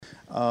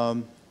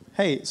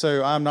Hey,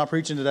 so I'm not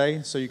preaching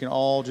today, so you can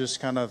all just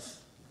kind of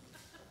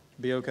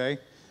be okay.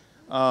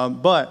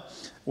 But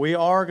we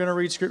are going to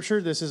read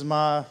Scripture. This is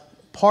my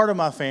part of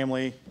my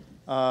family.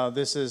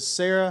 This is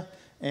Sarah,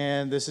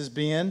 and this is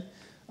Ben.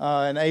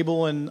 And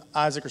Abel and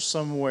Isaac are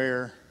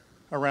somewhere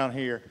around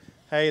here.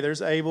 Hey,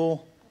 there's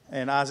Abel,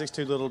 and Isaac's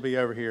too little to be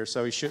over here,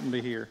 so he shouldn't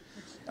be here.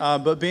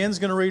 But Ben's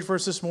going to read for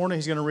us this morning.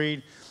 He's going to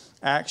read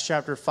Acts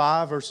chapter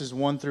 5, verses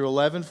 1 through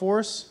 11 for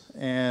us.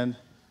 And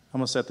I'm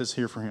going to set this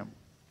here for him.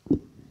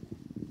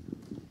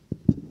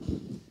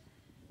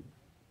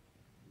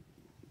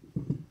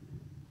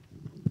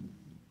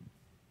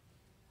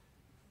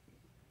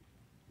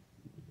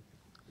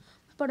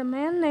 But a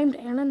man named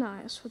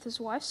Ananias, with his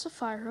wife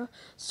Sapphira,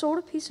 sold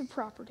a piece of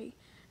property,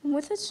 and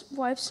with his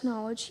wife's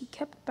knowledge he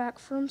kept back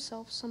for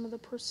himself some of the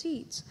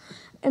proceeds,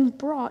 and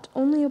brought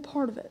only a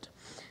part of it,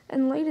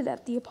 and laid it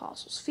at the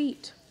apostles'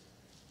 feet.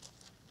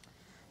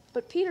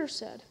 But Peter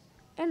said,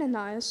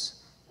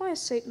 Ananias, why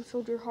has Satan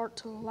filled your heart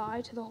to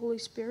lie to the Holy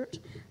Spirit,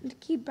 and to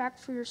keep back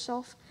for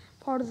yourself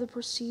part of the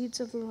proceeds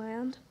of the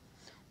land?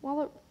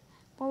 While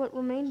it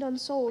remained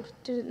unsold,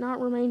 did it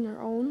not remain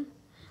your own?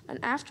 And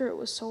after it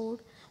was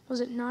sold, was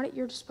it not at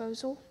your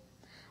disposal?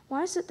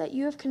 Why is it that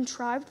you have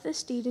contrived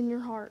this deed in your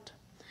heart?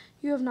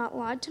 You have not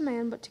lied to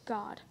man, but to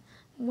God.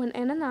 When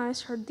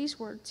Ananias heard these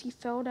words, he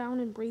fell down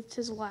and breathed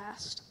his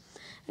last.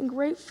 And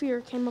great fear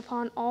came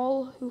upon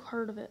all who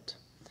heard of it.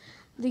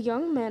 The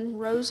young men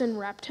rose and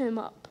wrapped him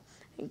up,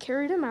 and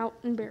carried him out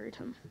and buried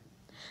him.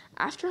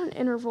 After an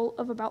interval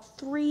of about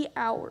 3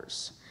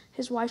 hours,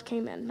 his wife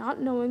came in,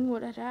 not knowing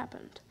what had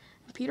happened.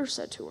 And Peter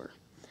said to her,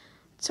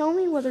 Tell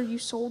me whether you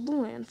sold the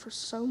land for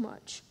so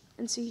much.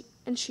 And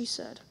she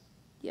said,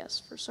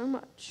 Yes, for so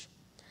much.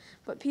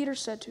 But Peter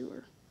said to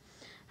her,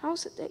 How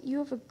is it that you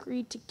have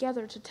agreed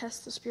together to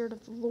test the Spirit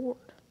of the Lord?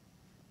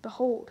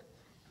 Behold,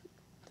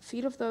 the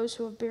feet of those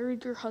who have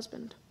buried your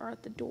husband are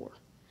at the door,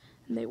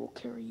 and they will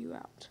carry you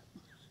out.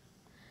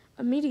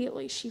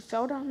 Immediately she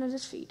fell down at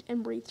his feet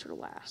and breathed her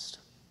last.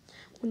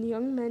 When the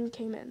young men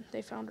came in,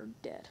 they found her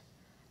dead,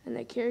 and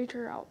they carried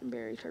her out and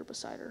buried her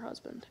beside her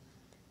husband.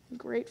 And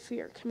great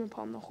fear came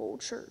upon the whole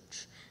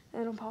church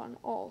and upon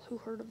all who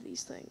heard of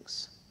these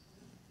things.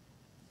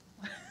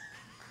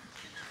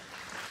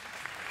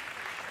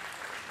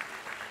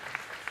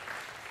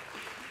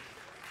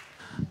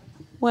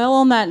 Well,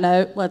 on that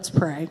note, let's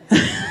pray.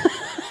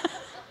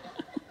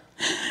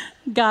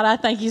 God, I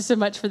thank you so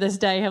much for this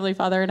day, Heavenly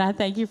Father, and I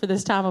thank you for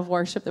this time of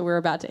worship that we're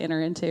about to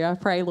enter into. I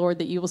pray, Lord,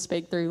 that you will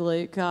speak through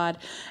Luke, God,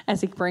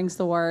 as he brings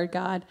the word,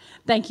 God.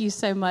 Thank you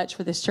so much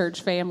for this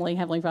church family,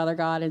 Heavenly Father,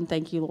 God, and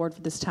thank you, Lord,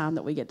 for this time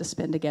that we get to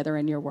spend together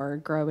in your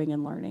word, growing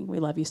and learning. We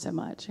love you so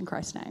much. In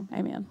Christ's name,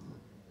 amen.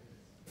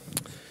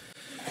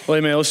 Well,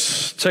 amen.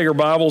 Let's take our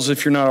Bibles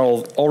if you're not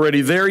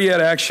already there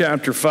yet. Acts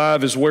chapter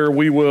 5 is where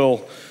we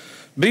will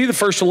be. The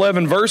first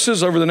 11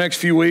 verses over the next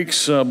few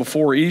weeks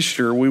before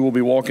Easter, we will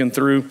be walking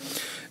through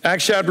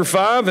Acts chapter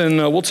 5, and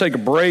we'll take a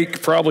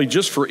break probably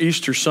just for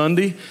Easter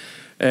Sunday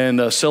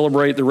and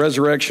celebrate the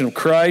resurrection of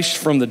Christ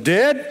from the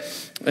dead,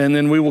 and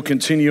then we will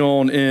continue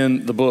on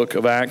in the book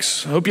of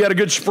Acts. I hope you had a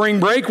good spring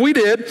break. We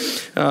did.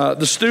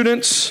 The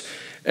students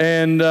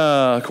and,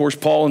 of course,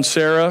 Paul and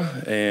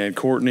Sarah and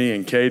Courtney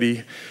and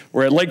Katie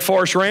were at Lake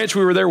Forest Ranch.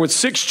 We were there with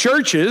 6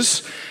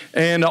 churches,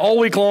 and all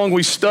week long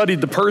we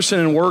studied the person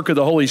and work of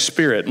the Holy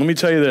Spirit. Let me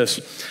tell you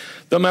this.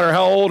 Doesn't matter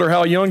how old or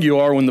how young you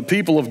are, when the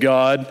people of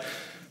God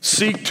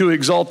seek to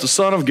exalt the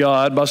Son of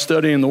God by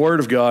studying the Word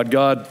of God,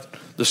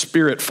 the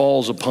Spirit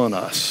falls upon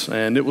us.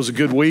 And it was a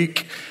good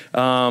week.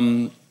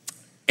 Anytime,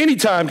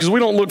 because we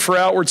don't look for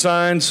outward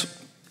signs.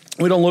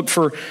 We don't look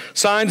for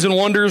signs and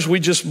wonders. We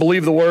just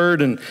believe the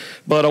Word.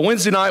 But a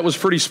Wednesday night was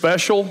pretty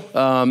special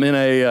in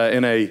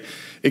a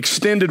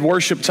extended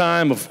worship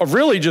time of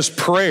really just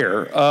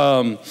prayer.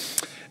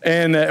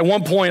 And at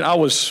one point I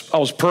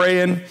was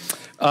praying.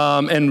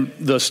 And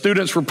the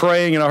students were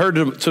praying, and I heard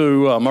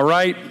to my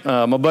right,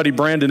 my buddy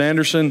Brandon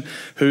Anderson,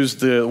 who's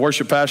the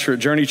worship pastor at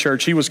Journey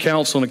Church. He was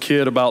counseling a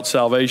kid about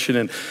salvation.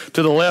 And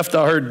to the left,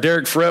 I heard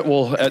Derek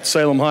Fretwell at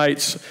Salem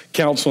Heights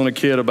counseling a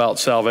kid about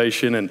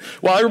salvation. And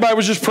while everybody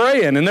was just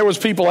praying, and there was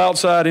people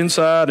outside,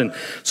 inside. And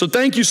so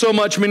thank you so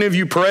much. Many of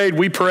you prayed.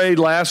 We prayed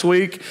last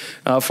week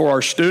for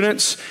our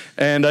students,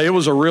 and it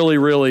was a really,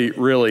 really,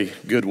 really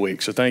good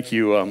week. So thank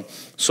you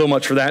so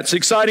much for that. It's an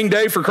exciting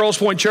day for Cross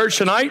Point Church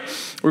tonight.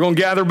 We're going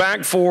to gather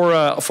back for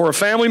a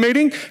family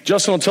meeting.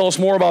 Justin will tell us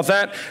more about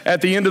that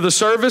at the end of the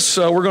service.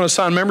 We're going to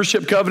sign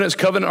membership covenants,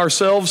 commit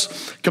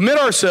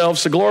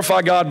ourselves to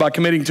glorify God by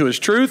committing to His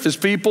truth, His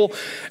people,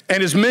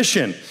 and His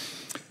mission.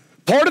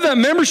 Part of that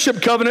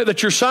membership covenant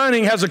that you're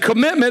signing has a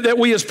commitment that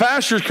we as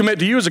pastors commit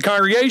to you as a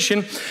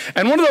congregation.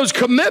 And one of those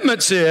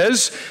commitments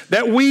is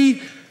that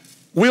we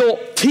will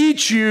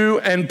teach you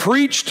and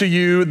preach to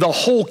you the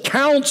whole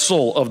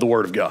counsel of the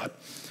Word of God.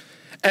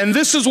 And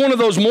this is one of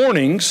those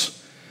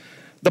mornings.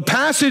 The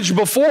passage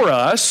before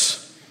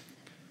us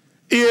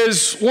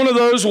is one of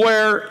those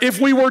where if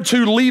we were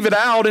to leave it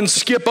out and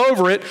skip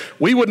over it,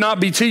 we would not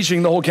be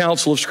teaching the whole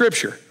counsel of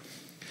Scripture.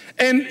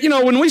 And, you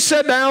know, when we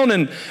sit down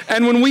and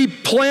when we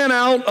plan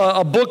out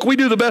a book, we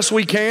do the best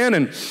we can.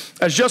 And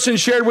as Justin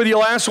shared with you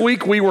last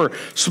week, we were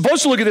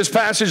supposed to look at this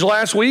passage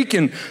last week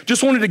and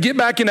just wanted to get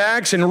back into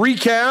Acts and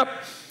recap.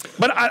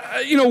 But,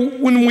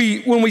 when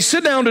we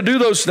sit down to do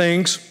those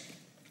things,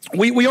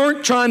 we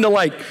aren't trying to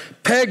like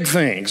peg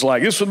things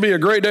like this would be a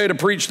great day to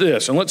preach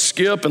this and let's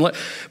skip. But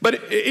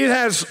it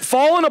has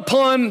fallen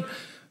upon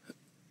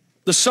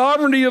the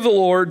sovereignty of the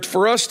Lord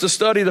for us to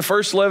study the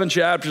first 11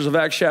 chapters of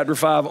Acts chapter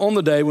 5 on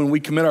the day when we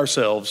commit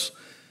ourselves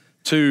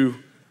to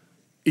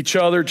each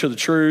other, to the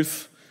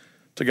truth,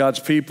 to God's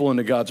people, and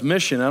to God's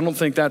mission. I don't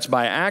think that's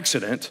by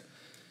accident.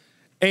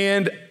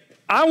 And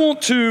I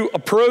want to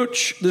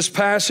approach this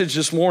passage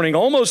this morning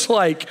almost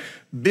like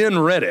Ben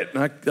read it.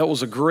 And that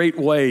was a great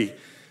way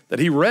that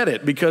he read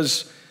it,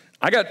 because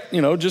I got,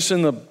 just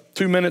in the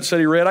 2 minutes that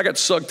he read, I got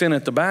sucked in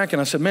at the back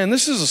and I said, man,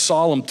 this is a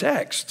solemn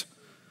text.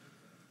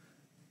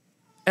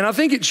 And I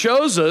think it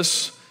shows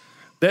us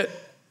that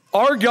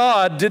our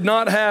God did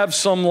not have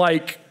some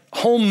like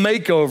home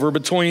makeover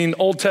between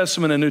Old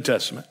Testament and New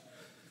Testament.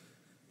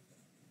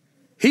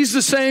 He's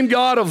the same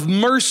God of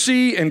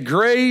mercy and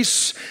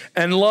grace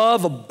and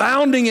love,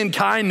 abounding in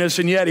kindness,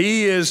 and yet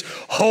he is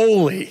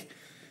holy.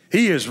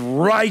 He is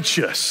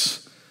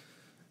righteous.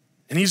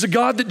 And he's a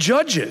God that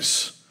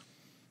judges.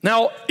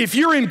 Now, if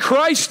you're in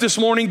Christ this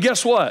morning,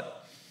 guess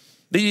what?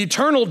 The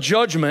eternal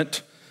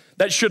judgment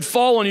that should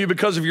fall on you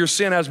because of your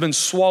sin has been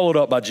swallowed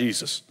up by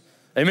Jesus.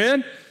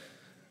 Amen?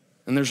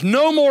 And there's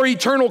no more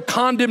eternal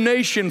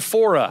condemnation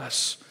for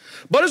us.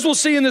 But as we'll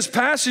see in this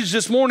passage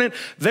this morning,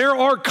 there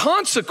are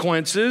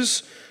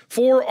consequences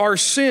for our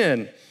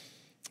sin.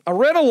 I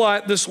read a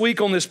lot this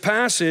week on this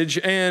passage,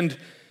 and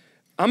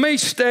I may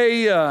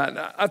stay,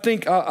 I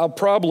think I'll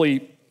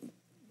probably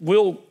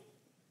will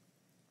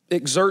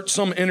exert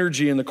some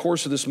energy in the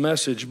course of this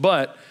message,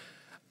 but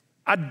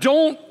I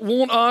don't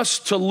want us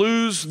to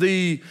lose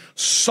the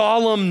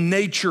solemn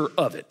nature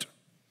of it,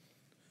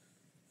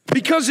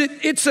 because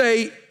it's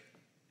a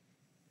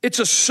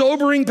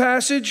sobering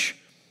passage.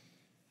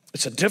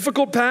 It's a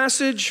difficult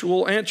passage.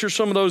 We'll answer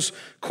some of those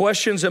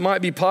questions that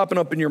might be popping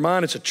up in your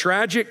mind. It's a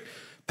tragic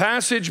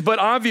passage, but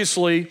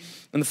obviously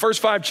in the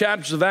first 5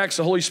 chapters of Acts,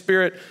 the Holy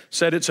Spirit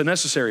said it's a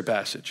necessary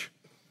passage.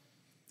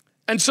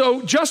 And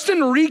so Justin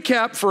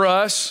recapped for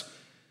us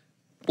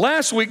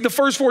last week the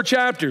first 4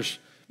 chapters.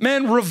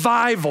 Man,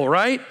 revival,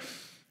 right?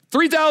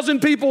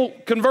 3,000 people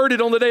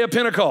converted on the day of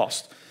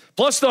Pentecost,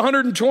 plus the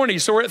 120,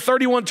 so we're at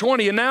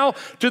 3,120. And now,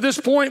 to this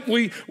point,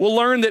 we will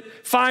learn that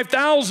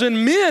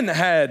 5,000 men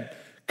had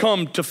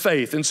come to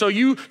faith. And so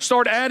you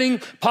start adding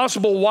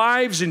possible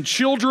wives and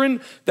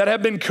children that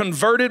have been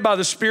converted by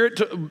the Spirit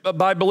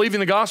by believing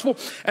the gospel.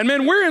 And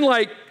man, we're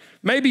in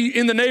maybe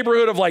in the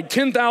neighborhood of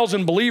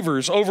 10,000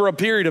 believers over a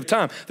period of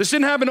time. This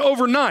didn't happen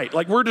overnight.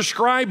 Like we're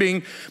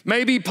describing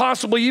maybe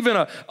possibly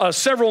even a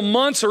several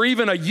months or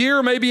even a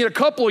year, maybe a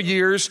couple of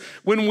years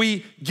when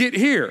we get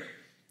here.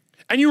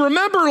 And you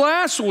remember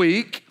last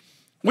week,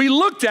 we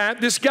looked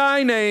at this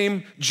guy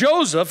named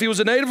Joseph. He was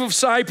a native of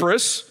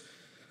Cyprus.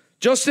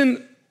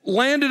 Justin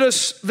landed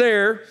us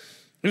there.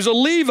 He was a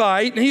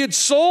Levite, and he had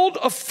sold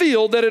a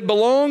field that had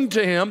belonged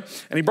to him,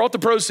 and he brought the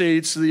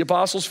proceeds to the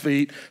apostles'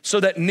 feet so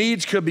that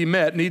needs could be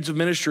met, needs of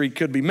ministry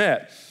could be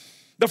met.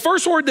 The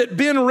first word that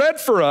Ben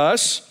read for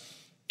us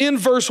in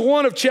verse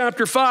 1 of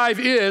chapter 5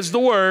 is the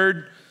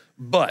word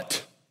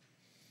but.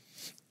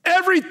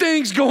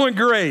 Everything's going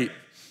great,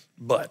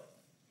 but.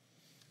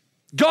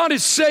 God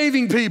is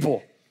saving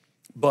people,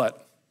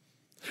 but.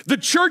 The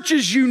church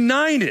is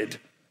united,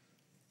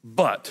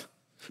 but.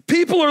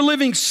 People are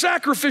living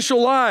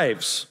sacrificial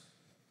lives,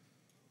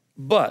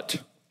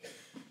 but.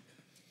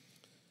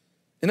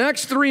 In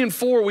Acts 3 and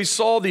 4, we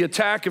saw the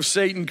attack of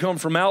Satan come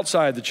from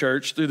outside the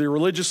church through the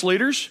religious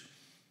leaders,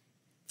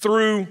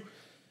 through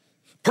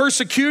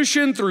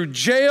persecution, through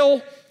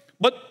jail.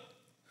 But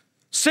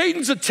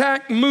Satan's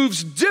attack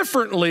moves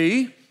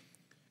differently.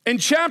 In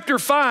chapter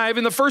 5,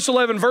 in the first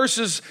 11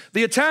 verses,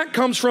 the attack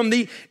comes from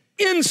the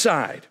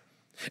inside.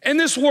 And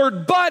this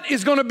word but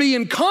is going to be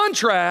in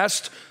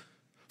contrast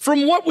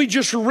from what we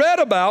just read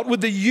about with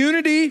the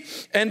unity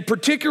and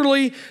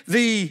particularly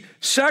the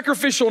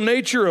sacrificial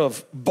nature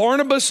of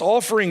Barnabas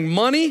offering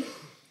money.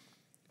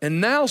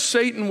 And now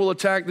Satan will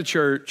attack the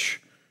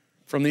church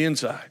from the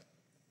inside.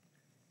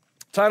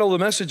 The title of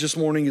the message this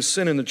morning is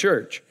Sin in the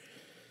Church.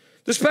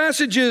 This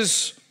passage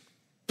is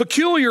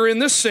peculiar in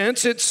this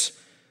sense. It's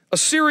a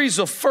series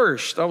of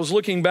firsts. I was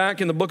looking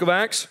back in the book of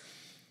Acts.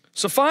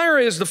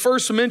 Sapphira is the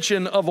first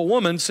mention of a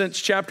woman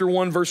since chapter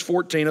 1, verse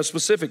 14, a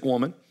specific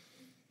woman.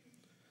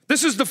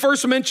 This is the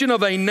first mention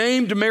of a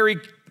named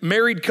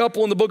married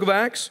couple in the book of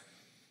Acts.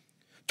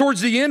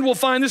 Towards the end, we'll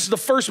find this is the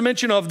first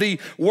mention of the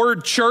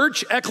word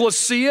church,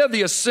 ecclesia,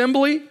 the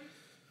assembly.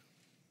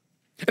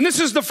 And this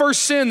is the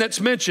first sin that's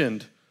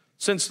mentioned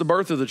since the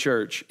birth of the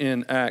church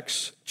in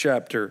Acts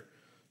chapter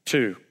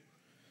 2.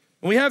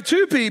 And we have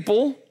 2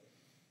 people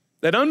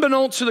that,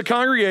 unbeknownst to the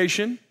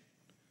congregation,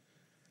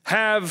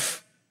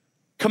 have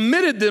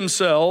committed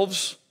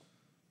themselves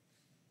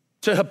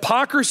to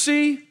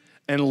hypocrisy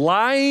and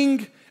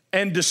lying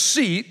and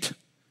deceit,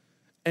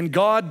 and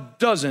God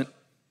doesn't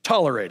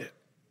tolerate it.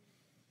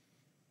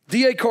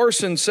 D.A.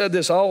 Carson said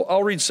this.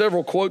 I'll read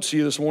several quotes to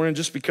you this morning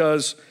just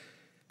because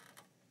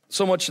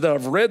so much that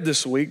I've read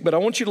this week, but I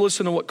want you to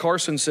listen to what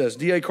Carson says.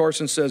 D.A.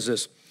 Carson says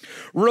this: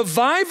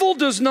 revival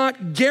does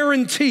not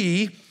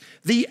guarantee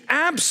the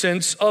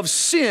absence of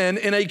sin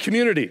in a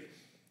community.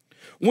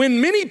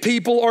 When many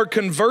people are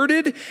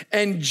converted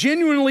and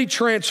genuinely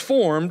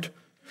transformed,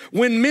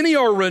 when many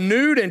are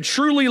renewed and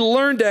truly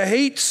learn to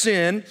hate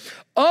sin,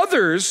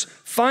 others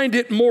find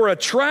it more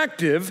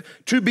attractive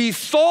to be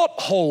thought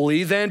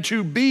holy than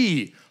to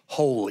be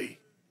holy.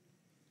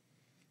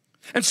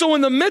 And so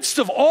in the midst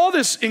of all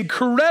this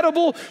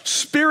incredible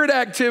spirit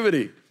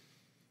activity,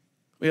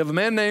 we have a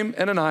man named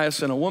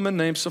Ananias and a woman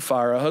named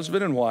Sapphira,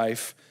 husband and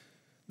wife,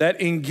 that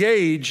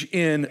engage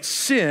in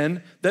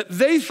sin that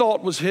they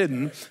thought was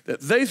hidden, that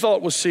they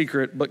thought was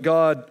secret, but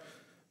God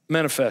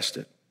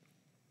manifested.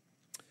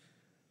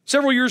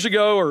 Several years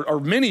ago, or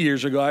many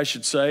years ago, I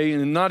should say,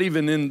 and not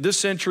even in this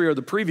century or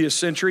the previous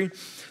century,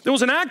 there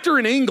was an actor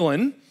in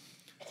England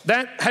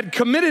that had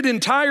committed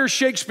entire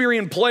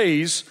Shakespearean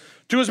plays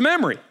to his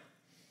memory.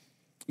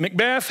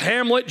 Macbeth,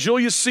 Hamlet,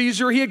 Julius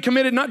Caesar, he had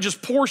committed not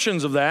just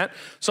portions of that.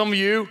 Some of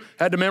you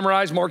had to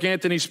memorize Mark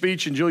Antony's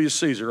speech in Julius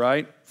Caesar,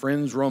 right?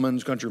 Friends,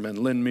 Romans,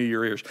 countrymen, lend me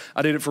your ears.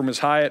 I did it for Miss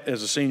Hyatt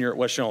as a senior at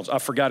West Jones. I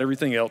forgot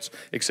everything else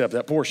except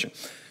that portion.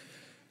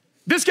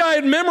 This guy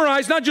had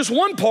memorized not just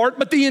one part,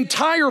 but the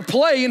entire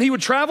play, and he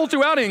would travel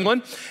throughout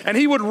England, and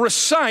he would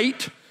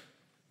recite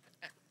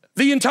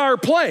the entire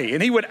play,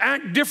 and he would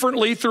act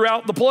differently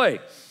throughout the play.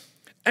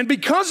 And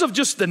because of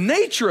just the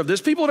nature of this,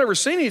 people had never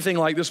seen anything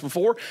like this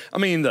before. I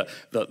mean, the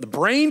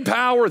brain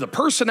power, the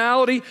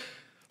personality,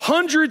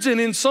 hundreds and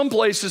in some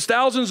places,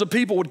 thousands of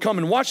people would come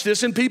and watch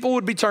this, and people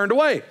would be turned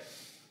away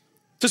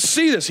to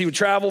see this. He would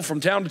travel from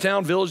town to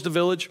town, village to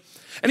village.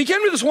 And he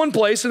came to this one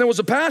place, and there was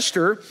a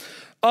pastor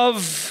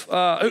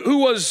who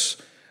was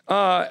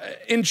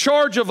in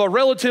charge of a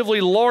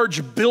relatively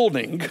large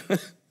building.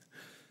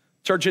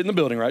 Church isn't the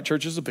building, right?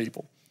 Church is the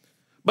people.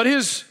 But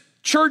his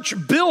church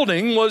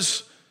building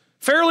was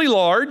fairly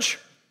large,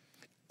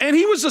 and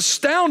he was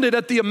astounded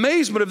at the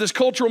amazement of this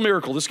cultural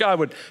miracle. This guy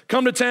would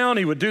come to town,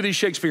 he would do these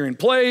Shakespearean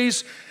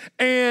plays,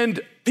 and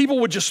people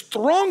would just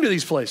throng to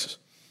these places.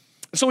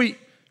 So he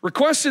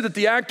requested that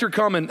the actor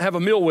come and have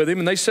a meal with him,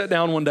 and they sat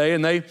down one day,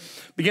 and they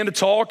began to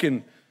talk,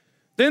 and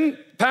then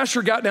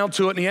pastor got down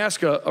to it, and he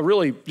asked a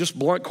really just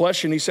blunt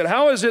question. He said,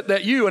 how is it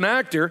that you, an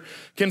actor,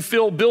 can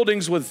fill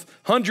buildings with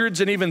hundreds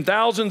and even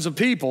thousands of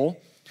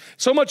people,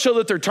 so much so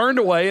that they're turned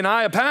away, and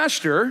I, a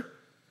pastor,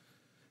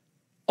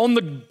 on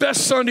the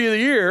best Sunday of the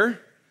year,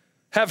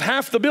 have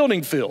half the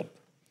building filled?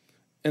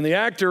 And the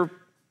actor,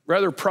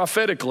 rather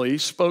prophetically,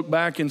 spoke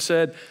back and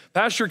said,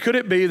 Pastor, could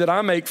it be that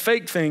I make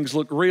fake things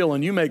look real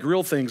and you make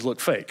real things look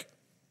fake?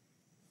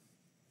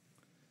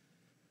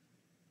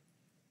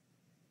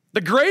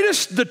 The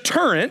greatest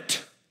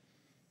deterrent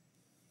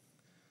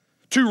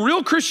to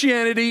real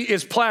Christianity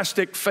is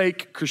plastic,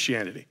 fake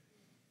Christianity.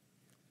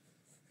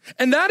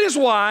 And that is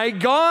why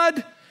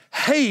God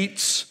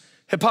hates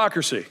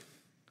hypocrisy.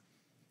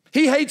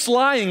 He hates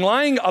lying.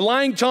 A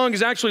lying tongue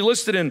is actually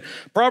listed in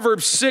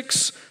Proverbs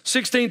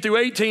 6:16 through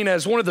 18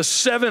 as one of the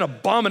 7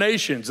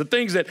 abominations, the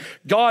things that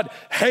God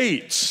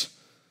hates.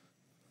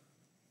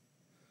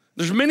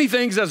 There's many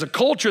things as a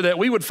culture that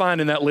we would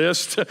find in that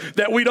list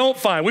that we don't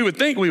find. We would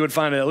think we would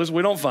find in that list,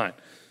 we don't find.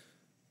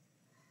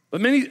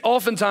 But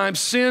oftentimes,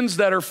 sins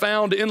that are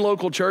found in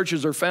local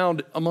churches are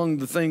found among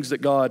the things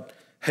that God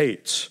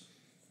hates.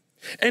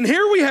 And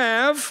here we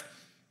have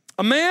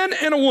a man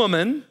and a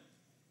woman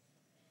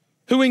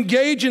who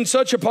engage in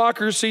such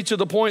hypocrisy to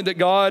the point that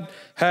God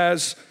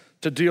has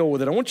to deal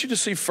with it. I want you to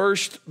see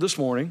first this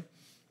morning,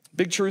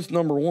 big truth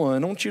number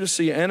 1, I want you to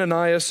see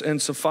Ananias and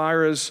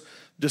Sapphira's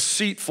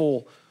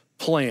deceitful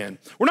plan.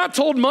 We're not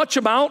told much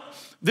about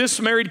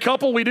this married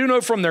couple. We do know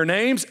from their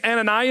names,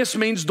 Ananias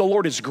means the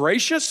Lord is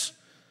gracious.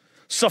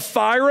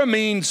 Sapphira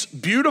means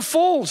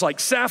beautiful. It's like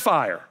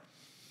sapphire.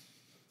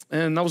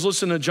 And I was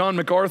listening to John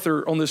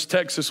MacArthur on this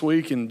text this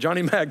week, and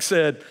Johnny Mac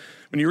said,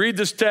 when you read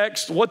this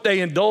text, what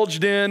they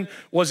indulged in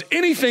was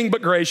anything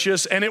but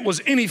gracious, and it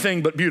was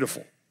anything but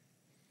beautiful.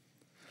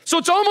 So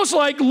it's almost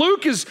like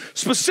Luke is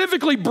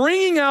specifically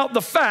bringing out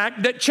the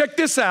fact that, check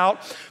this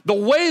out, the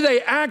way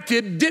they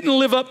acted didn't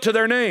live up to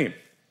their name.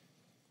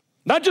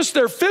 Not just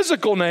their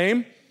physical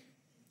name,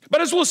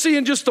 but as we'll see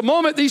in just a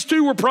moment, these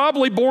two were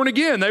probably born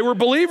again. They were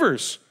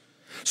believers.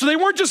 So they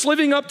weren't just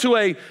living up to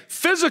a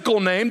physical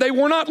name. They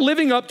were not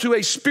living up to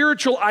a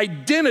spiritual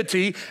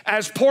identity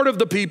as part of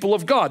the people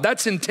of God.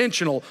 That's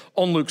intentional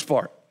on Luke's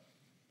part.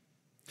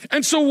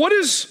 And so what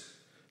is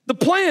the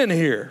plan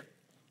here?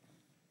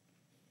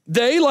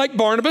 They, like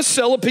Barnabas,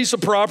 sell a piece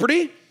of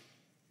property.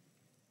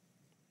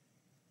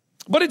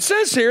 But it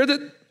says here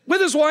that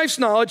with his wife's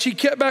knowledge, he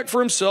kept back for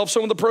himself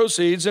some of the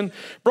proceeds and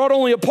brought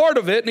only a part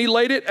of it, and he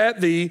laid it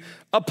at the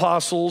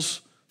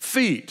apostles'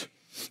 feet.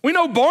 We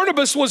know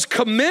Barnabas was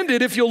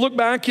commended, if you'll look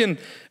back in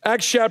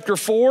Acts chapter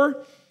 4,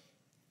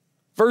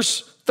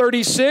 verse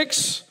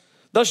 36.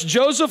 Thus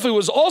Joseph, who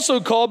was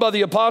also called by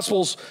the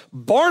apostles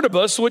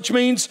Barnabas, which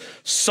means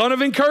son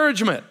of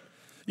encouragement.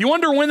 You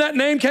wonder when that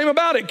name came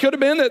about. It could have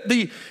been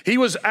that he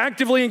was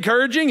actively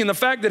encouraging, and the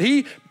fact that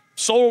he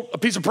sold a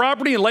piece of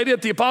property and laid it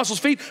at the apostles'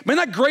 feet, man,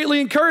 that greatly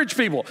encouraged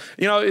people.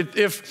 You know,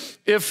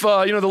 if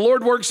the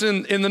Lord works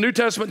in the New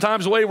Testament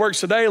times the way he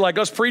works today, like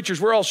us preachers,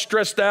 we're all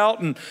stressed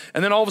out, and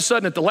then all of a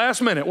sudden at the last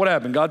minute, what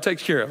happened? God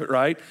takes care of it,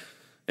 right?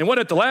 And what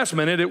at the last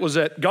minute, it was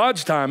at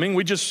God's timing.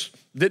 We just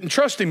didn't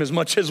trust him as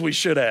much as we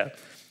should have.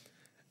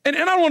 And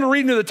I don't want to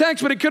read into the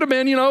text, but it could have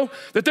been,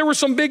 that there were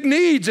some big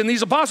needs, and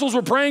these apostles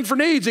were praying for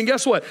needs. And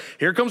guess what?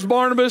 Here comes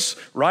Barnabas,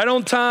 right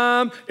on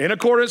time, in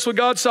accordance with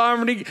God's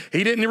sovereignty.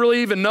 He didn't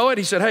really even know it.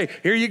 He said, hey,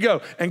 here you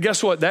go. And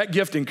guess what? That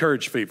gift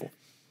encouraged people.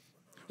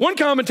 One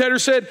commentator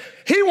said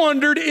he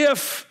wondered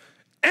if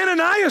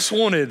Ananias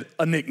wanted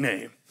a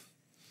nickname.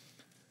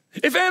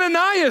 If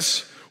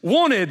Ananias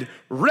wanted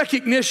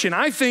recognition,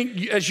 I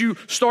think as you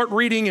start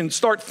reading and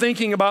start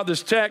thinking about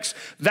this text,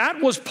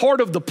 that was part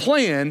of the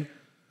plan,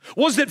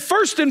 was that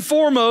first and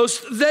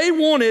foremost, they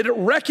wanted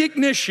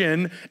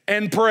recognition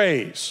and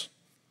praise.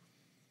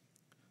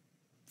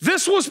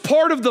 This was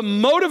part of the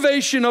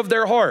motivation of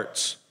their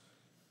hearts.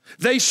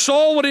 They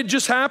saw what had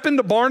just happened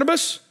to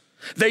Barnabas.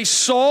 They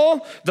saw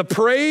the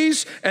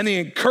praise and the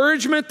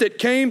encouragement that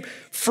came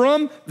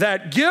from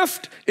that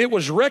gift. It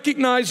was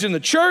recognized in the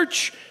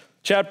church.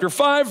 Chapter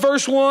 5,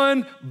 verse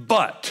 1,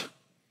 but.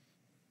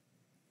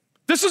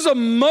 This is a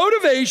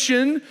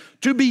motivation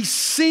to be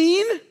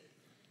seen,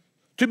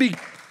 to be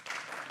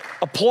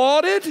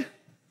applauded,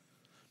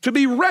 to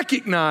be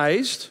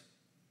recognized.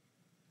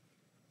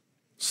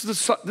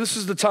 This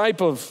is the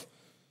type of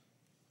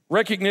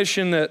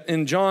recognition that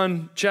in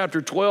John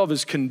chapter 12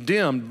 is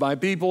condemned by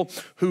people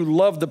who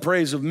love the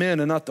praise of men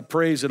and not the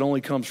praise that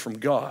only comes from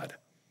God.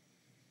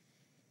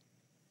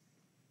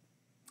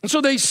 And so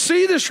they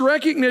see this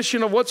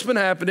recognition of what's been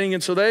happening,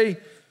 and so they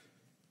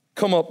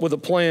come up with a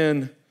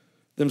plan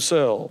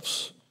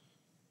themselves.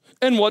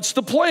 And what's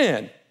the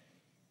plan?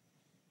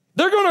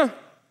 They're going to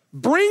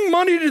bring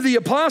money to the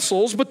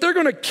apostles, but they're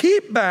going to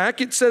keep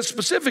back, it says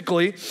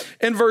specifically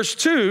in verse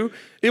 2,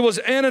 it was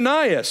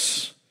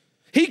Ananias.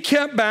 He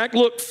kept back,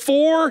 look,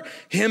 for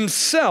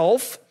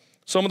himself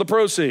some of the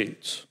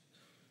proceeds.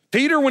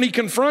 Peter, when he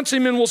confronts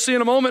him, and we'll see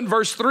in a moment in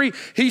verse 3,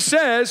 he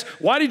says,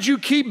 why did you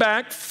keep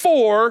back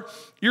for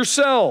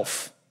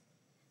yourself?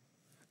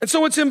 And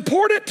so it's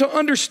important to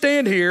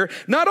understand here,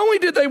 not only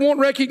did they want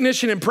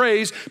recognition and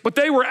praise, but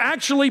they were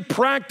actually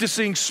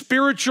practicing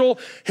spiritual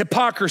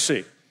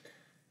hypocrisy.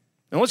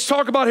 Now let's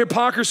talk about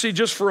hypocrisy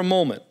just for a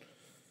moment,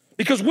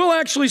 because we'll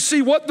actually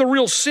see what the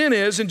real sin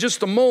is in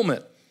just a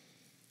moment.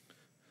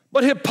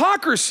 But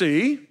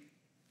hypocrisy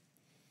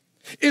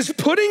is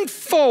putting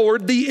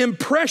forward the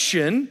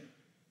impression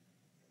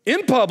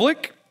in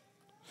public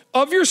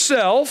of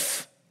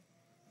yourself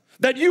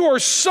that you are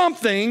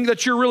something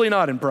that you're really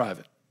not in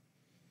private.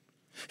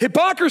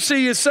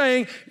 Hypocrisy is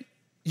saying,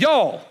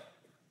 y'all,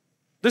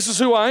 this is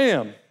who I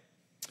am,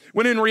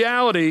 when in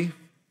reality,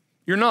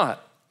 you're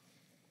not.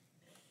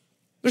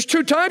 There's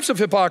two types of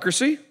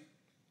hypocrisy.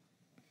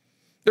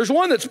 There's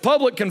one that's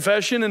public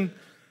confession and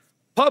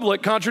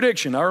public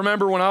contradiction. I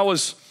remember when I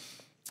was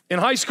in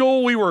high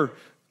school, we were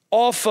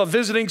off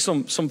visiting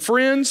some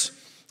friends,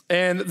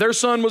 and their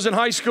son was in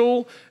high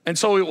school, and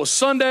so it was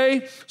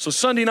Sunday. So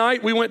Sunday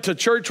night, we went to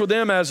church with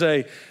them as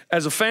a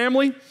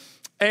family,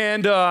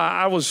 and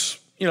I was,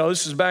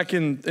 this is back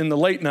in the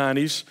late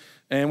 90s,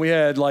 and we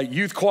had like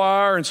youth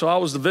choir, and so I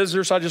was the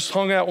visitor, so I just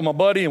hung out with my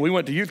buddy, and we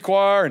went to youth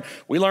choir, and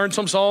we learned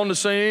some song to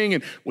sing,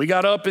 and we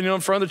got up in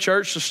front of the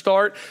church to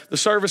start the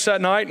service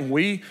that night, and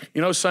we,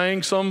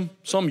 sang some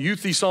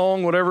youthy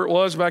song, whatever it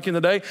was back in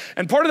the day.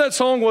 And part of that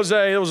song was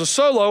it was a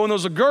solo, and there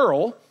was a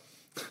girl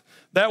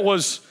that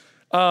was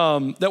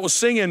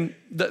singing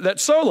that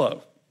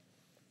solo.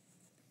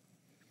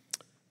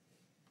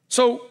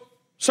 So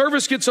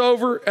service gets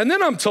over, and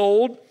then I'm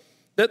told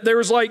that there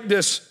was like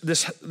this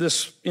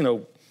this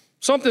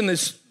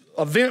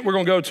event we're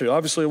going to go to.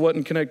 Obviously, it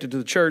wasn't connected to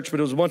the church,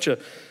 but it was a bunch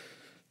of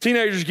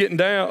teenagers getting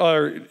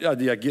down.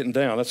 Getting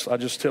down. I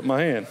just tipped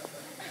my hand.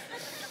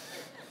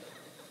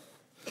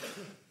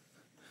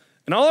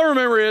 And all I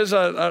remember is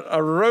I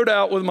rode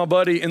out with my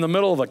buddy in the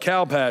middle of a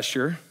cow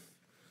pasture.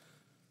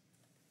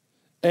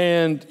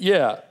 And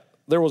yeah,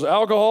 there was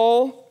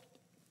alcohol,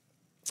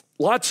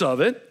 lots of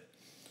it.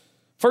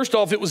 First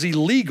off, it was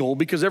illegal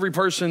because every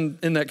person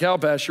in that cow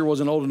pasture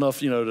wasn't old enough,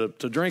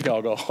 to drink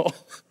alcohol.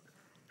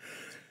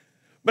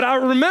 But I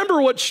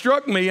remember what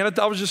struck me, and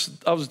I was a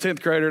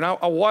 10th grader, and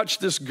I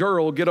watched this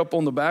girl get up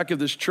on the back of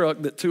this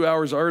truck that 2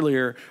 hours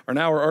earlier, or an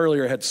hour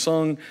earlier, had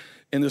sung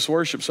in this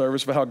worship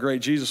service about how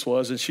great Jesus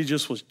was, and she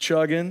just was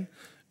chugging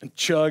and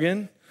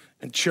chugging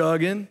and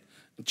chugging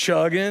and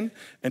chugging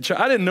and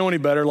I didn't know any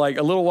better. Like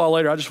a little while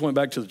later, I just went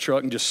back to the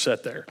truck and just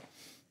sat there.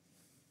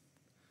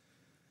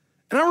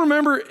 And I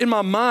remember in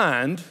my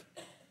mind,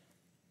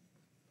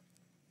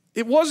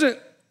 it wasn't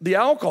the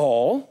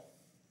alcohol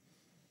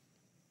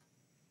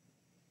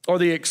or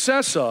the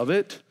excess of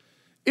it.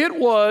 It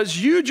was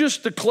you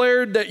just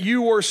declared that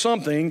you were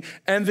something,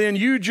 and then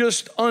you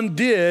just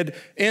undid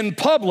in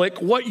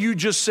public what you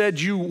just said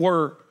you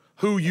were,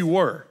 who you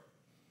were.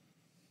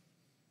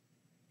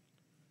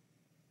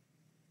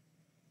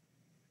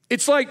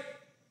 It's like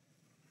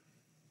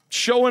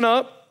showing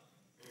up.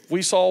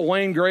 We saw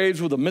Wayne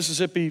Graves with a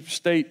Mississippi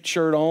State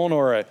shirt on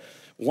or a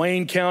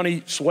Wayne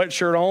County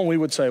sweatshirt on. We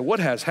would say, what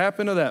has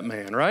happened to that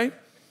man, right?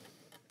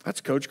 That's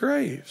Coach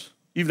Graves.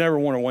 You've never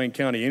worn a Wayne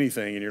County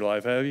anything in your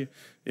life, have you?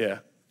 Yeah.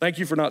 Thank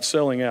you for not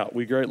selling out.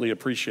 We greatly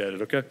appreciate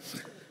it, okay?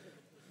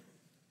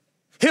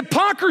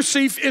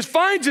 Hypocrisy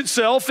finds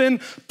itself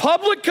in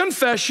public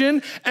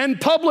confession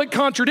and public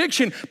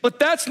contradiction, but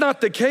that's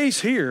not the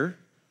case here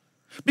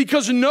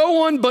because no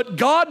one but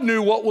God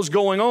knew what was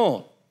going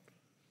on.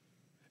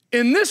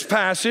 In this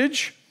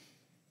passage,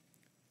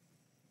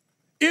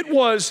 it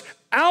was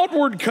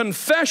outward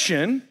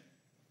confession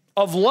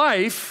of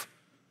life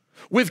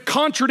with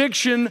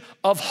contradiction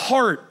of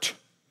heart.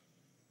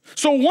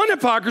 So one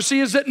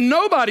hypocrisy is that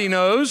nobody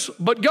knows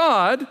but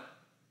God.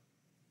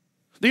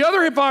 The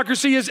other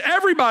hypocrisy is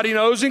everybody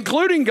knows,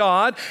 including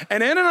God.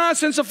 And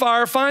Ananias and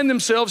Sapphira find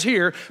themselves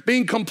here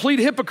being complete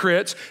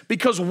hypocrites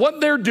because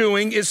what they're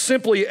doing is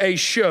simply a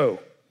show.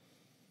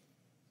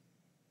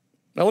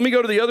 Now let me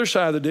go to the other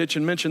side of the ditch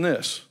and mention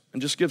this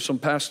and just give some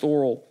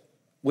pastoral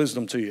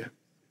wisdom to you.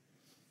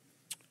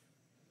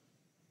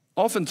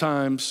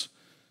 Oftentimes,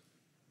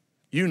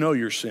 you know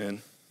your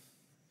sin,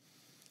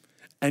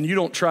 and you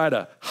don't try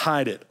to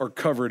hide it or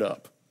cover it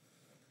up.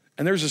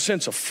 And there's a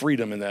sense of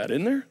freedom in that,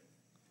 isn't there?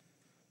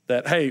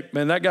 That, hey,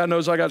 man, that guy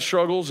knows I got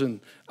struggles,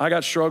 and I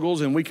got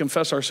struggles, and we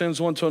confess our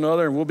sins one to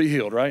another, and we'll be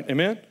healed, right?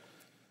 Amen?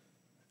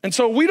 And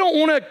so we don't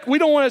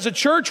want as a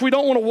church, we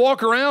don't want to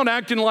walk around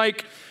acting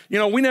like,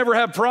 we never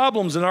have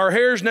problems and our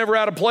hair's never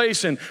out of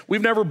place and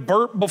we've never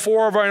burped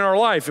before in our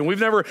life and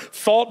we've never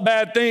thought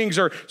bad things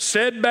or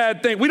said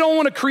bad things. We don't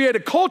want to create a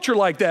culture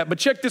like that, but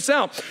check this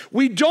out.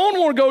 We don't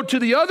want to go to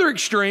the other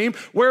extreme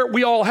where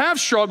we all have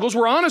struggles,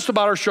 we're honest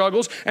about our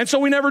struggles, and so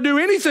we never do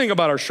anything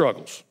about our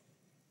struggles.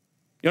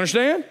 You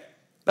understand?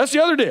 That's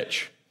the other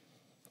ditch.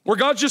 Where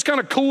God's just kind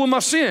of cool with my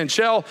sin.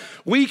 Shall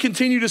we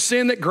continue to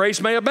sin that grace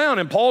may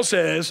abound? And Paul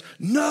says,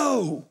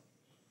 no.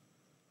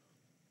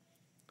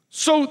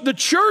 So the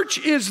church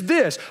is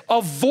this,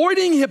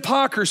 avoiding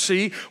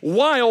hypocrisy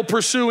while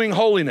pursuing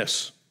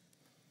holiness.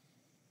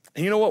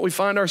 And you know what we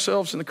find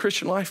ourselves in the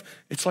Christian life?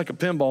 It's like a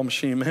pinball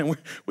machine, man.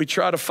 We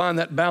try to find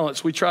that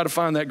balance. We try to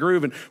find that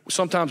groove. And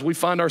sometimes we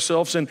find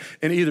ourselves in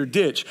either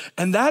ditch.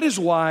 And that is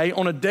why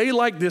on a day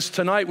like this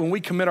tonight, when we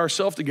commit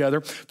ourselves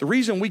together, the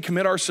reason we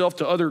commit ourselves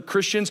to other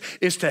Christians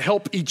is to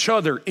help each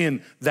other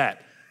in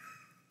that.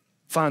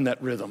 Find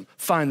that rhythm,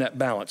 find that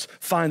balance,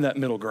 find that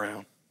middle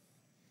ground.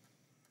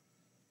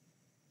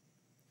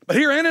 But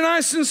here,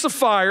 Ananias and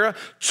Sapphira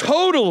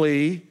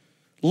totally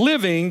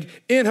living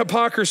in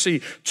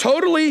hypocrisy,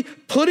 totally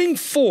putting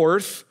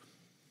forth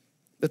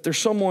that they're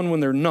someone when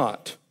they're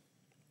not.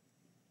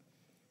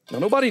 Now,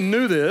 nobody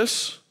knew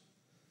this,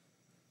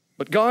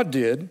 but God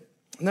did.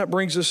 And that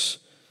brings us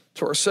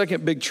to our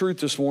second big truth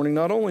this morning.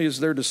 Not only is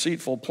there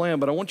deceitful plan,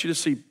 but I want you to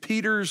see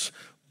Peter's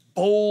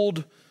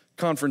bold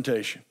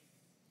confrontation.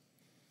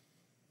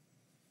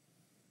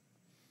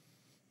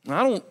 Now,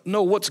 I don't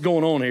know what's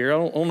going on here. I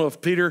don't know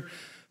if Peter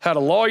had a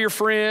lawyer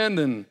friend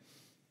and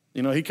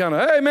he kind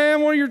of, hey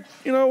man, one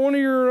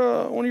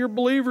of your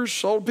believers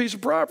sold a piece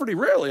of property.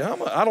 Really? How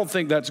much? I don't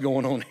think that's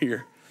going on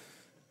here.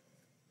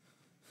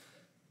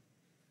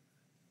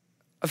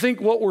 I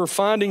think what we're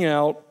finding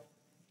out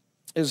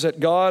is that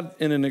God,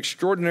 in an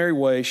extraordinary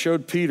way,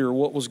 showed Peter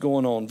what was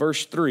going on.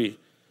 Verse 3.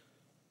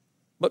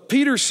 But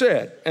Peter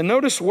said, and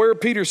notice where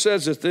Peter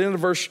says at the end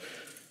of verse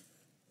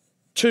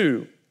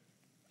 2.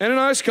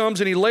 Ananias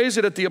comes and he lays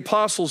it at the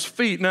apostles'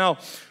 feet. Now,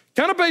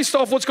 kind of based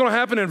off what's going to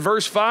happen in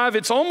verse 5,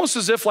 it's almost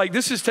as if like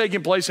this is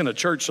taking place in a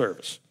church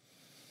service.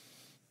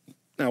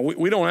 Now,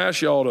 we don't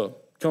ask y'all to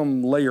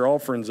come lay your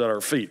offerings at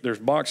our feet. There's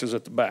boxes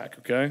at the back,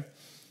 okay?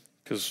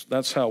 Because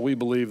that's how we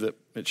believe that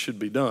it should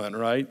be done,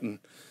 right?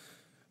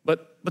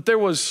 But there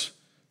was,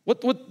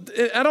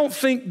 I don't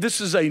think this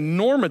is a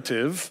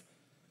normative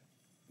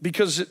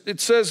because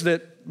it says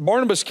that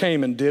Barnabas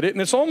came and did it,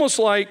 and it's almost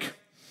like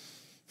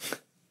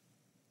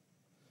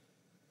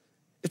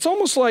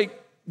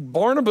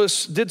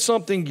Barnabas did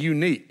something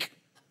unique.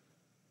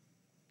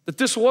 That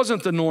this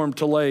wasn't the norm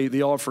to lay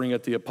the offering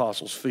at the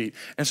apostles' feet.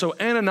 And so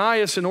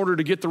Ananias, in order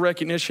to get the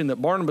recognition that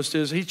Barnabas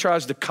does, he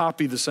tries to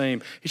copy the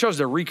same. He tries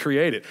to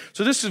recreate it.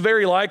 So this is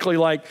very likely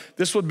like,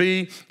 this would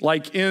be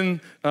like in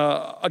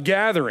a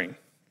gathering.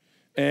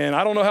 And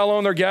I don't know how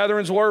long their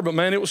gatherings were, but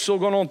man, it was still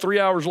going on 3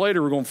 hours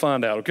later, we're going to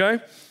find out, okay?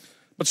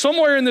 But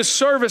somewhere in this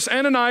service,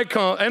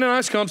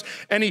 Ananias comes,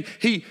 and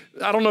he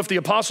I don't know if the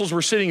apostles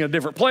were sitting in a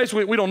different place.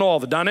 We don't know all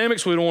the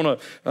dynamics. We don't want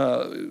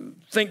to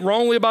think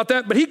wrongly about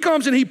that. But he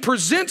comes and he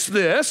presents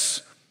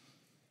this.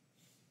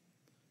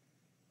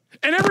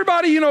 And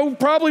everybody,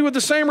 probably with the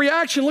same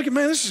reaction, look at,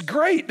 man, this is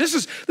great. This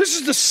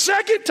is the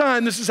second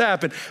time this has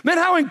happened. Man,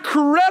 how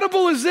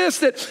incredible is this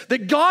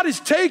that God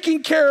is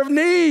taking care of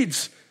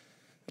needs?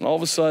 And all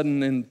of a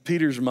sudden, in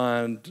Peter's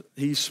mind,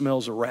 he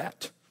smells a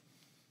rat.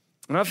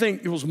 And I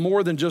think it was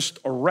more than just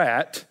a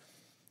rat.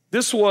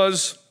 This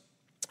was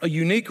a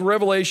unique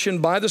revelation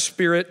by the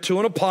Spirit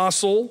to an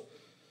apostle.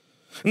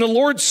 And the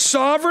Lord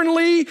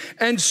sovereignly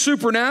and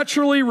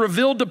supernaturally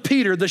revealed to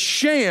Peter the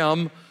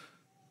sham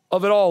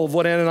of it all, of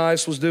what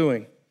Ananias was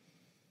doing.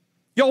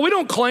 Y'all, we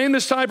don't claim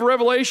this type of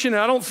revelation,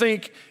 and I don't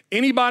think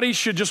anybody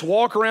should just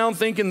walk around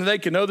thinking that they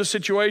can know the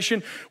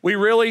situation. We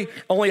really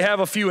only have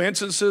a few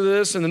instances of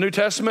this in the New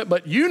Testament,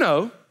 but you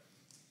know,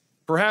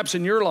 perhaps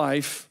in your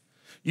life,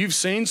 you've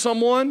seen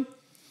someone,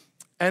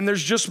 and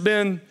there's just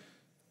been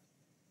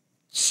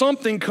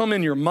something come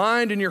in your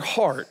mind and your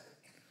heart,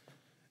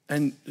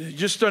 and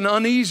just an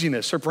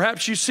uneasiness. Or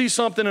perhaps you see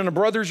something in a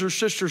brother's or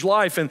sister's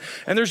life and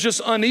there's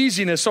just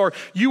uneasiness. Or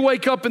you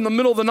wake up in the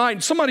middle of the night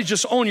and somebody's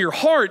just on your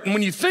heart. And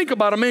when you think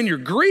about it, man, you're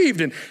grieved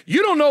and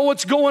you don't know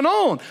what's going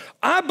on.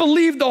 I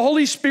believe the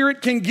Holy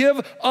Spirit can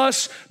give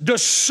us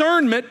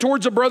discernment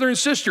towards a brother and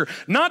sister.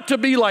 Not to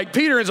be like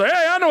Peter and say,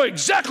 hey, I know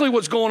exactly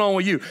what's going on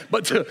with you.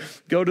 But to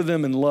go to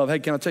them in love. Hey,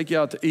 can I take you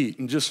out to eat?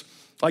 And just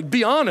like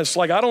be honest.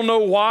 Like, I don't know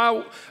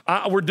why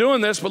we're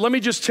doing this, but let me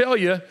just tell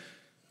you,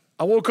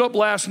 I woke up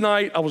last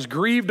night, I was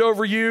grieved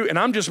over you, and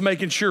I'm just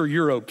making sure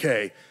you're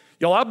okay.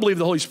 Y'all, I believe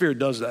the Holy Spirit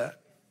does that.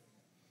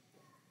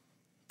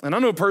 And I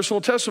know personal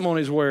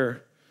testimonies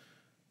where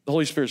the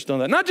Holy Spirit's done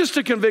that. Not just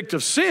to convict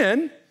of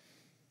sin,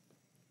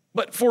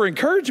 but for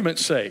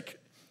encouragement's sake.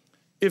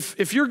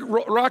 If you're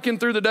rocking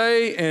through the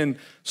day and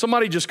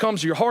somebody just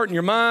comes to your heart and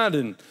your mind,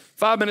 and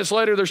 5 minutes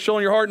later they're still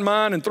in your heart and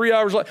mind, and 3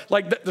 hours later,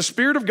 like the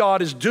Spirit of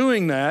God is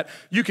doing that.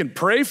 You can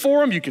pray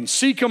for them, you can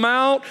seek them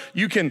out,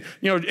 you can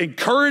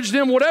encourage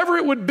them, whatever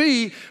it would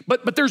be,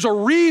 but there's a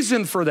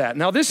reason for that.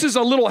 Now this is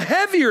a little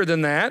heavier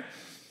than that.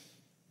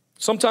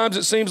 Sometimes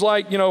it seems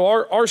like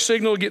our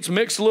signal gets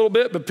mixed a little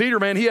bit, but Peter,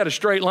 man, he had a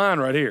straight line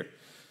right here.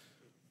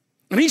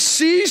 And he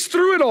sees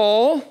through it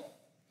all.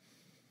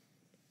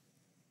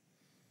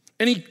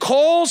 And he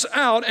calls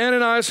out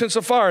Ananias and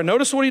Sapphira.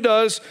 Notice what he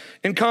does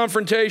in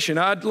confrontation.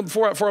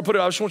 Before I put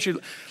it, I just want you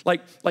to,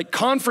 like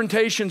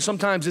confrontation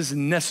sometimes is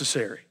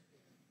necessary.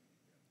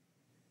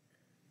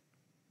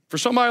 For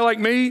somebody like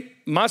me,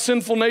 my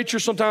sinful nature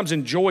sometimes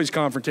enjoys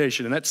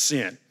confrontation, and that's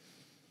sin.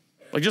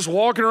 Like just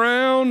walking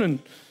around and,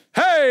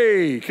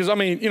 hey, because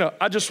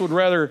I just would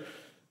rather,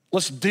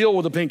 let's deal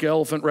with the pink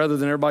elephant rather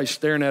than everybody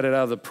staring at it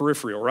out of the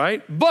peripheral,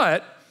 right?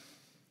 But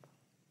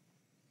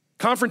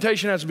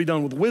confrontation has to be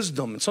done with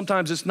wisdom, and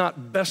sometimes it's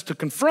not best to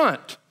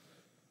confront.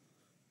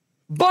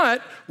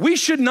 But we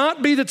should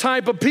not be the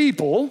type of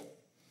people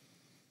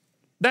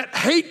that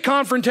hate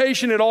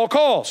confrontation at all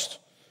costs.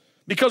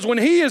 Because when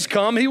he has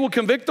come, he will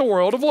convict the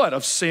world of what?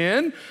 Of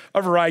sin,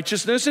 of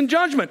righteousness, and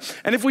judgment.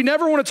 And if we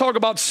never want to talk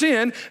about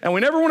sin, and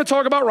we never want to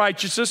talk about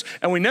righteousness,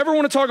 and we never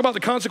want to talk about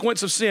the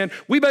consequence of sin,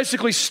 we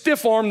basically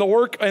stiff-arm the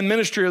work and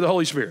ministry of the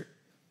Holy Spirit.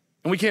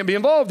 And we can't be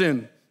involved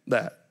in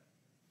that.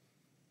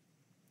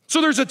 So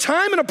there's a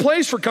time and a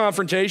place for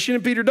confrontation,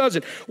 and Peter does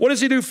it. What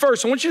does he do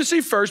first? I want you to see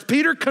first,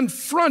 Peter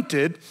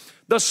confronted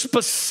the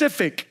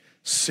specific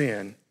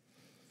sin.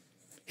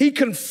 He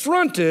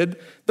confronted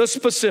the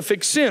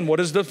specific sin. What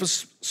is the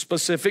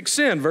specific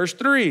sin? Verse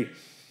 3,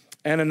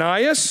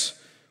 Ananias,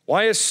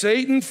 why has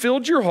Satan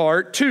filled your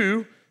heart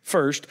to,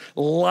 first,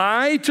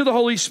 lie to the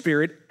Holy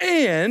Spirit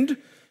and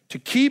to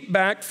keep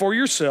back for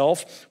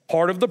yourself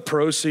part of the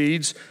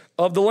proceeds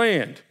of the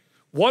land?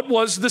 What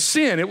was the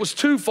sin? It was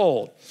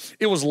twofold.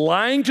 It was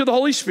lying to the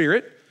Holy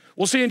Spirit.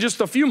 We'll see in just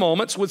a few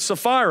moments with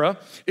Sapphira.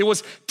 It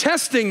was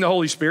testing the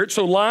Holy Spirit,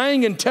 so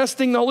lying and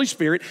testing the Holy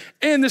Spirit.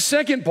 And the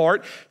second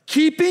part,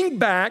 keeping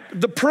back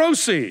the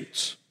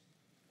proceeds.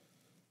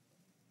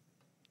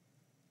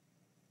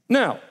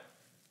 Now,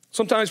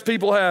 sometimes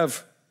people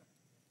have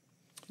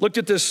looked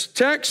at this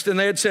text and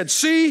they had said,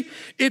 see,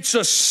 it's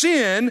a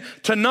sin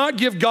to not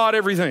give God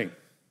everything.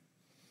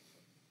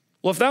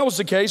 Well, if that was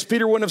the case,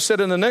 Peter wouldn't have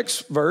said in the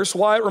next verse,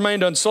 why it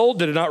remained unsold,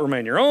 did it not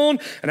remain your own?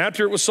 And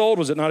after it was sold,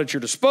 was it not at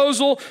your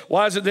disposal?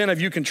 Why is it then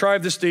have you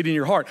contrived this deed in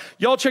your heart?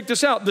 Y'all check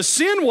this out. The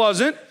sin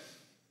wasn't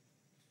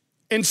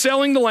in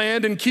selling the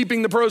land and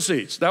keeping the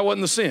proceeds. That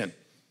wasn't the sin.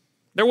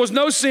 There was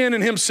no sin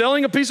in him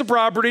selling a piece of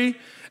property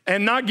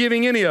and not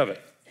giving any of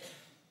it. There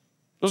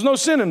was no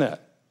sin in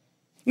that.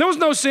 There was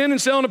no sin in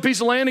selling a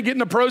piece of land and getting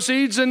the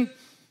proceeds and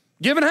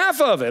giving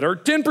half of it or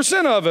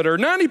 10% of it or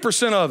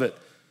 90% of it.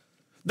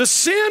 The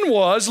sin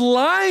was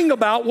lying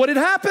about what had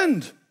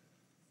happened.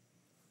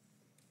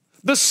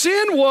 The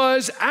sin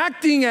was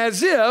acting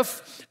as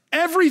if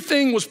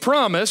everything was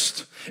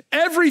promised,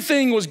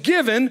 everything was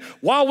given,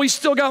 while we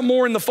still got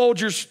more in the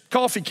Folgers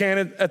coffee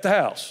can at the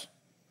house.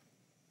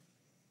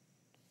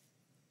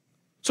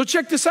 So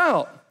check this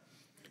out.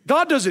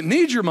 God doesn't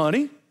need your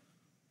money.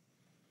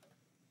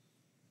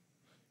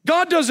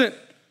 God doesn't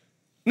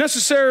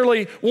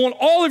necessarily want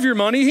all of your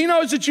money. He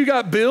knows that you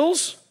got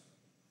bills.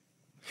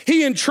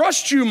 He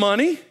entrusts you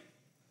money.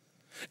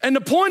 And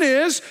the point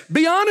is,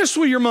 be honest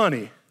with your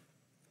money.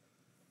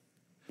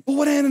 But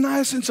what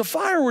Ananias and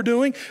Sapphira were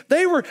doing,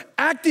 they were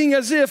acting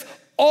as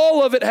if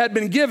all of it had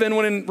been given,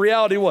 when in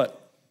reality what?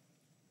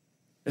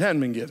 It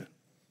hadn't been given.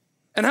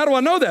 And how do I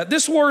know that?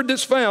 This word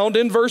that's found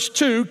in verse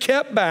 2,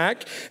 kept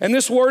back, and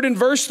this word in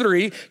verse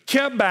 3,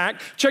 kept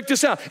back. Check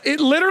this out. It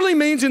literally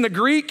means in the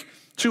Greek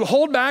to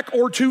hold back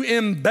or to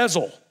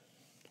embezzle.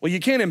 Well, you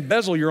can't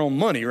embezzle your own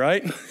money,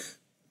 right?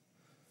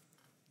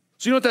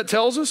 So you know what that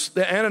tells us?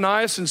 That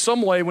Ananias, in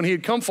some way, when he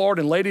had come forward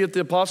and laid it at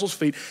the apostles'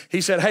 feet, he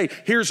said, hey,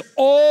 here's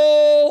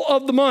all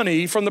of the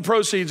money from the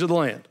proceeds of the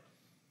land.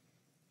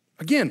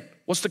 Again,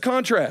 what's the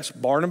contrast?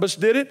 Barnabas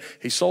did it.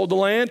 He sold the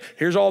land.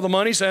 Here's all the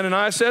money. So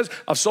Ananias says,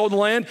 I've sold the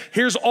land.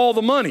 Here's all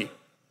the money.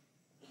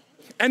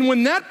 And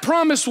when that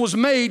promise was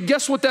made,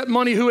 guess what that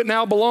money, who it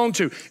now belonged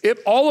to?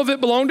 All of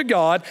it belonged to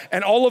God,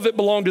 and all of it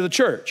belonged to the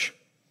church.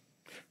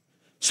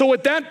 So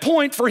at that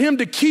point, for him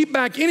to keep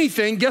back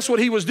anything, guess what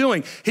he was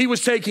doing? He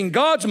was taking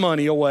God's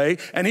money away,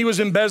 and he was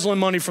embezzling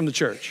money from the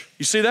church.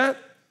 You see that?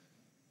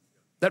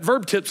 That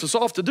verb tips us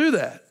off to do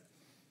that.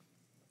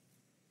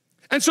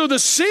 And so the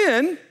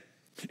sin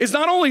is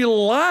not only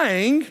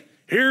lying,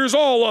 here's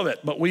all of it,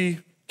 but we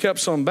kept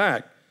some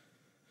back.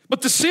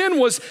 But the sin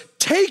was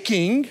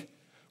taking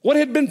what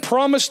had been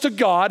promised to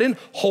God and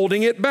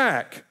holding it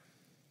back.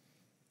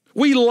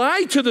 We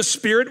lie to the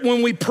Spirit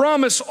when we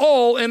promise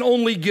all and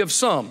only give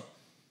some.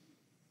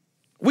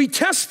 We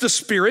test the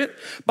Spirit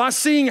by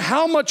seeing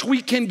how much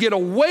we can get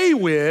away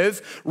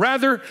with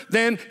rather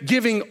than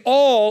giving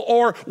all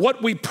or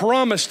what we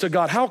promise to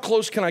God. How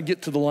close can I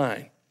get to the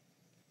line?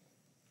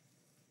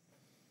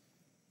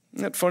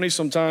 Isn't that funny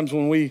sometimes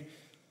when we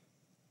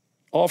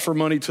offer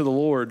money to the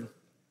Lord,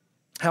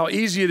 how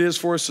easy it is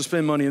for us to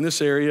spend money in this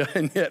area,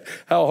 and yet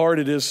how hard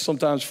it is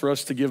sometimes for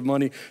us to give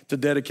money to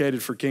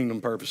dedicated for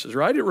kingdom purposes,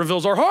 right? It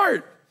reveals our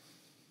heart.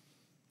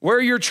 Where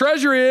your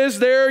treasure is,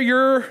 there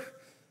your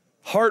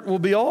heart will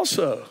be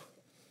also.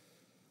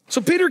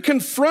 So Peter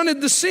confronted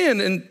the sin,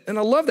 and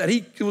I love that.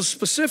 He was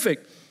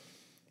specific.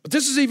 But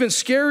this is even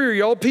scarier,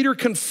 y'all. Peter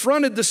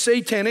confronted the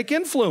satanic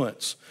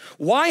influence.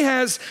 Why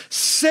has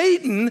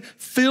Satan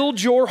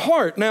filled your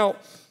heart? Now,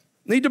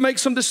 need to make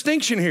some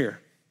distinction here.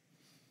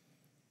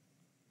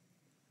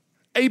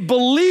 A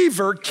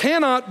believer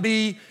cannot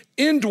be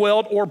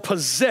indwelt or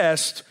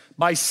possessed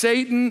by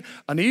Satan,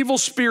 an evil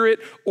spirit,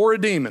 or a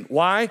demon.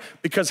 Why?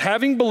 Because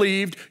having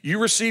believed, you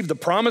received the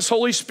promised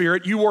Holy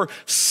Spirit, you were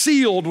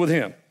sealed with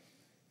him.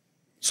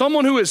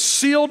 Someone who is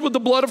sealed with the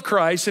blood of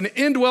Christ and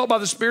indwelt by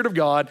the Spirit of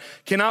God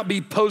cannot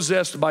be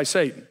possessed by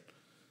Satan.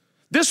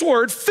 This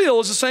word, fill,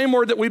 is the same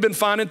word that we've been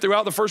finding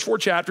throughout the first 4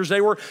 chapters.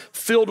 They were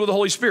filled with the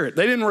Holy Spirit.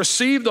 They didn't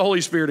receive the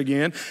Holy Spirit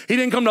again. He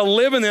didn't come to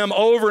live in them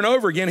over and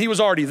over again. He was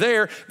already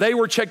there. They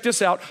were, check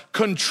this out,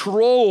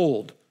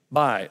 controlled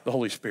by the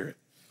Holy Spirit.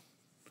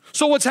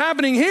 So what's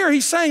happening here,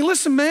 he's saying,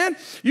 listen, man,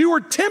 you were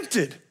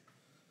tempted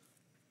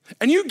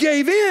and you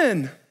gave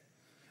in.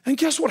 And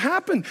guess what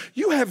happened?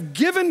 You have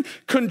given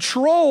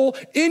control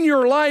in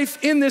your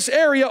life in this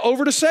area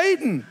over to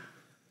Satan.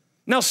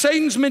 Now,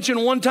 Satan's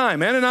mentioned 1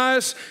 time.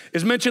 Ananias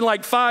is mentioned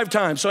like 5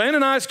 times. So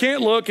Ananias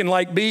can't look and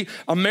like be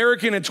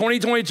American in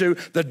 2022.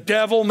 The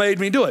devil made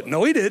me do it.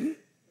 No, he didn't.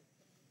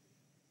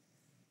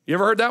 You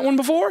ever heard that one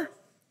before?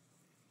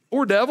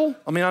 Poor devil.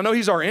 I mean, I know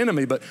he's our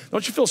enemy, but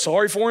don't you feel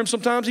sorry for him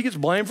sometimes? He gets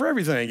blamed for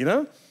everything, you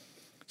know?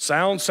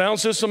 Sound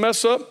system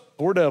mess up,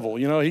 poor devil.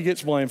 You know, he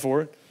gets blamed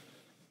for it.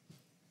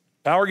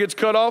 Power gets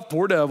cut off,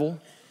 poor devil.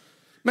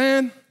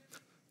 Man,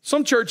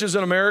 some churches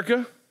in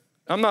America,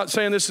 I'm not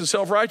saying this is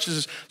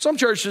self-righteousness. Some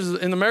churches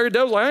in America, the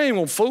devil's like, I ain't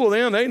gonna fool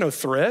them. They ain't no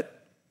threat.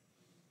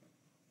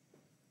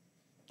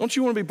 Don't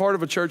you want to be part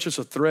of a church that's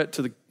a threat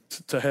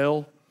to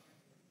hell?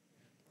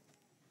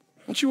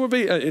 Don't you want to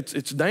be?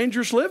 It's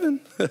dangerous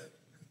living.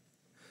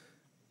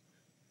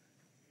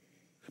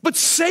 But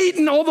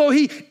Satan, although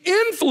he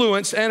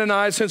influenced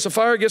Ananias and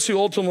Sapphira, guess who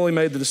ultimately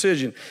made the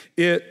decision?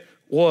 It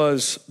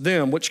was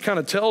them, which kind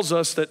of tells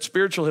us that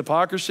spiritual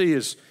hypocrisy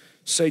is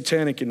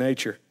satanic in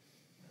nature.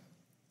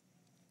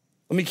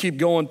 Let me keep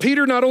going.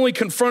 Peter not only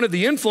confronted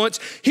the influence,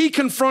 he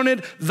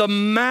confronted the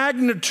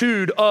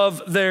magnitude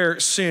of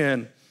their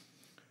sin.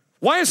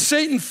 Why has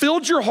Satan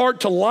filled your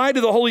heart to lie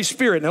to the Holy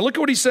Spirit? Now look at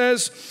what he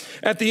says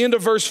at the end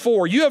of verse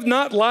 4. You have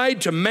not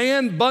lied to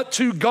man, but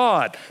to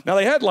God. Now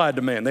they had lied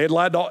to man. They had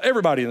lied to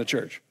everybody in the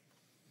church.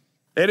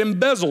 They had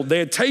embezzled. They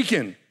had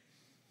taken.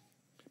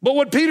 But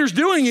what Peter's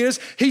doing is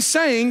he's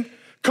saying,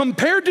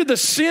 compared to the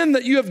sin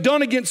that you have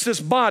done against this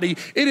body,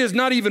 it is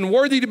not even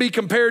worthy to be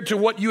compared to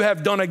what you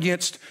have done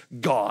against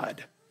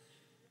God.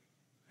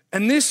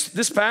 And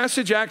this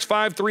passage, Acts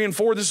 5, 3, and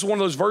 4, this is one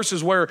of those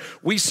verses where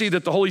we see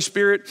that the Holy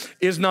Spirit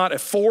is not a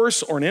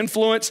force or an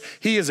influence.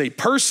 He is a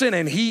person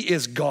and he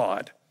is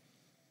God.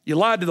 You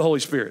lied to the Holy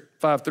Spirit,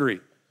 5, 3.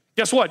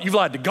 Guess what? You've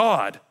lied to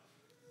God.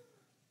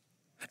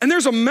 And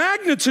there's a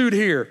magnitude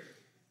here.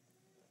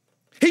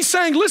 He's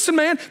saying, listen,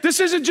 man,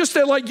 this isn't just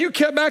that like you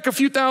kept back a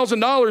few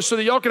 $1,000s so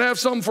that y'all could have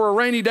something for a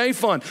rainy day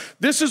fund.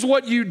 This is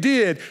what you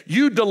did.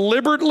 You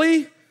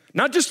deliberately,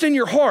 not just in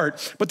your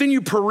heart, but then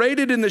you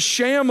paraded in the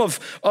sham of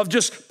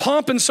just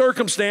pomp and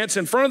circumstance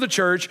in front of the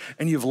church,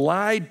 and you've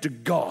lied to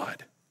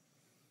God.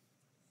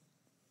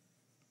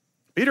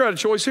 Peter had a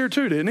choice here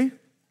too, didn't he?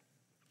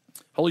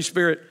 Holy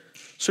Spirit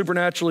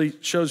supernaturally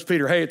shows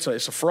Peter, hey, it's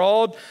a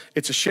fraud,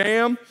 it's a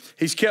sham.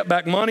 He's kept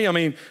back money. I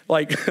mean,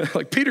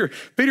 like Peter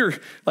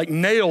like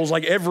nails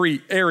like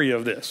every area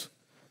of this.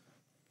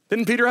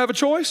 Didn't Peter have a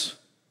choice?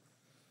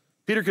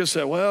 Peter could have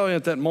said, well,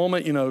 at that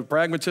moment,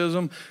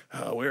 pragmatism,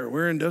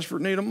 we're in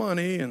desperate need of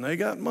money, and they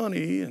got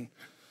money, and,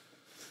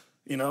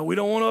 we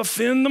don't want to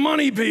offend the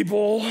money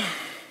people.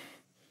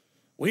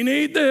 We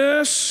need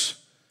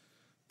this.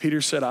 Peter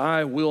said,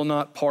 I will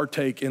not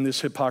partake in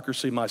this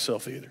hypocrisy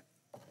myself either.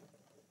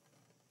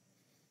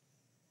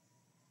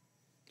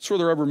 That's where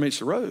the rubber meets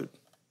the road.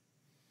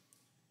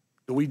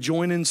 Do we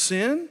join in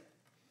sin,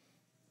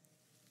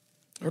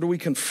 or do we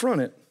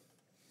confront it?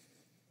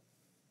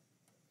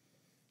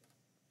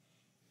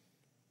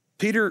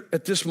 Peter,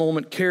 at this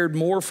moment, cared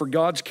more for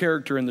God's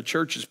character and the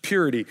church's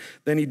purity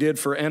than he did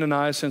for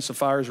Ananias and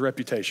Sapphira's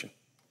reputation.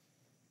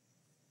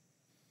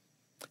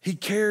 He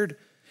cared.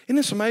 Isn't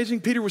this amazing?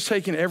 Peter was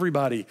taking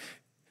everybody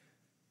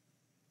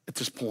at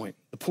this point.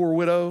 The poor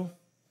widow,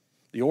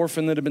 the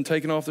orphan that had been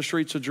taken off the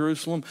streets of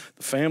Jerusalem,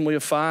 the family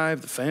of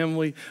 5, the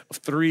family of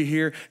 3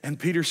 here. And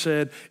Peter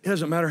said, it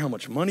doesn't matter how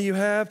much money you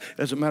have. It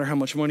doesn't matter how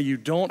much money you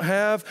don't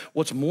have.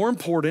 What's more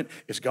important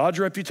is God's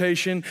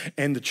reputation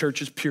and the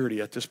church's purity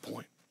at this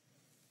point.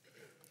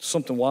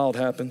 Something wild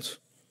happens.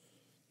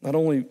 Not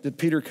only did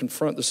Peter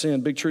confront the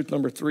sin, big truth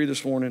number 3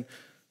 this morning,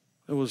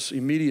 it was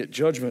immediate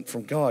judgment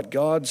from God.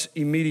 God's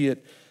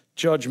immediate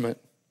judgment.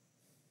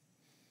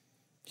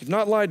 You've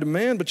not lied to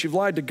man, but you've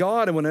lied to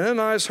God. And when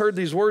Ananias heard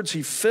these words,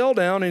 he fell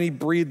down and he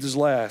breathed his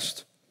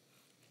last.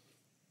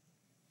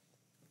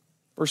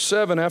 Verse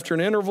 7, after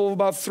an interval of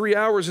about 3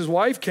 hours, his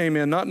wife came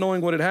in, not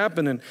knowing what had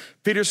happened. And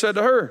Peter said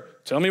to her,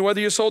 tell me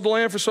whether you sold the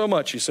land for so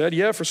much. She said,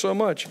 yeah, for so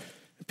much.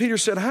 And Peter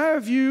said, how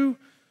have you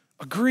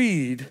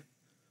agreed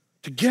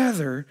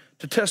together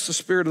to test the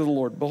Spirit of the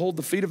Lord? Behold,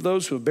 the feet of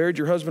those who have buried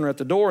your husband are at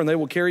the door, and they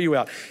will carry you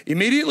out.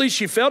 Immediately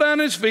she fell down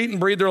at his feet and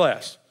breathed her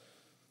last.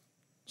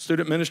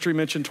 Student ministry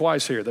mentioned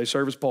twice here. They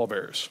serve as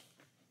pallbearers.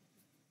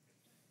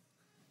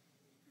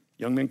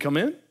 Young men come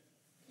in,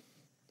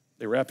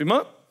 they wrap him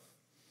up,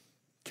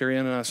 carry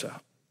Ananias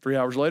out. 3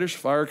 hours later,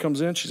 Sapphira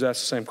comes in. She's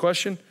asked the same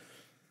question.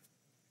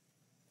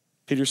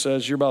 Peter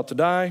says, you're about to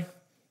die.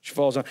 She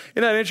falls down.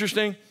 Isn't that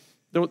interesting?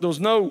 There was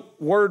no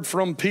word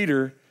from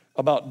Peter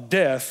about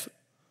death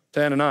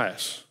to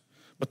Ananias,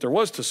 but there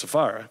was to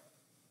Sapphira.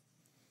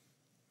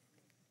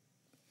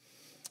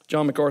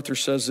 John MacArthur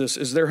says this,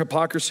 is there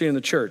hypocrisy in the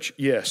church?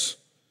 Yes.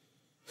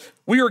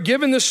 We are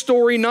given this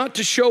story not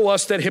to show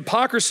us that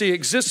hypocrisy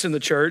exists in the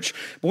church,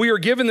 but we are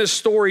given this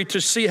story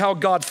to see how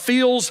God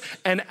feels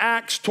and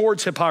acts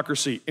towards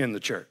hypocrisy in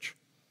the church.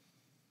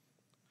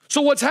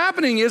 So what's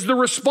happening is the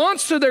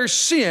response to their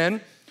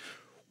sin,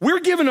 we're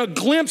given a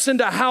glimpse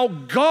into how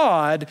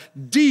God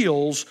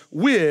deals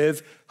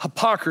with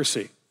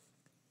hypocrisy.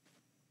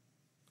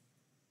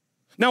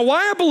 Now,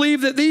 why I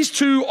believe that these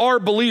two are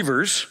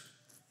believers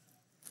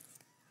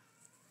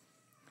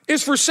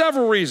is for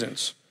several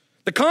reasons.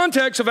 The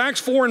context of Acts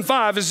 4 and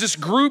 5 is this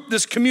group,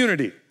 this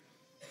community.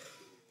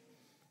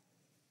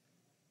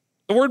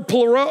 The word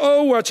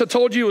pleroo, which I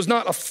told you, is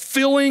not a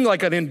filling,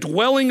 like an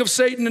indwelling of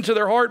Satan into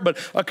their heart, but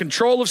a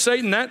control of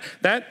Satan.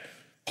 That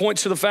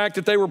points to the fact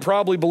that they were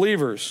probably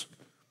believers.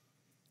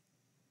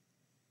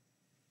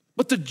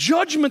 But the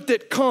judgment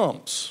that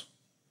comes,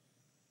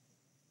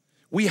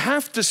 we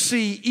have to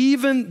see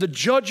even the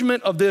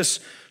judgment of this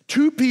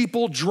 2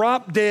 people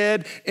drop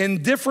dead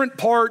in different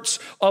parts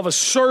of a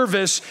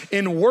service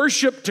in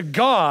worship to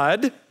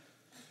God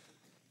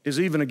is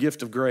even a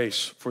gift of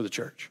grace for the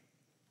church.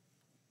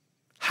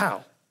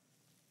 How?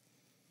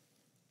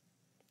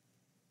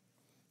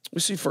 We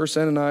see first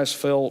Ananias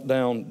fell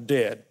down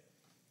dead.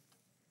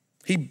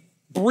 He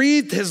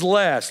breathed his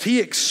last. He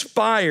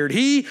expired.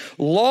 He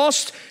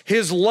lost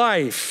his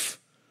life.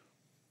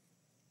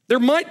 There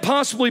might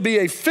possibly be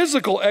a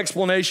physical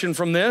explanation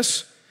from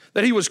this,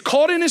 that he was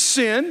caught in his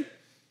sin,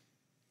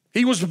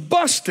 he was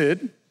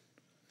busted,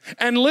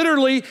 and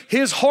literally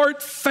his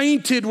heart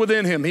fainted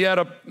within him. He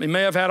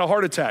may have had a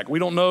heart attack. We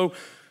don't know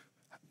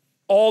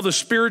all the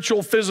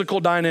spiritual, physical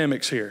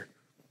dynamics here.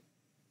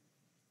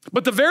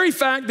 But the very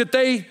fact that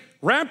they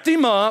wrapped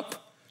him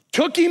up,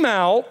 took him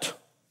out,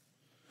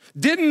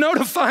 didn't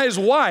notify his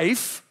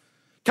wife,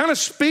 kind of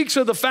speaks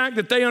of the fact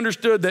that they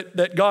understood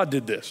that God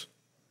did this.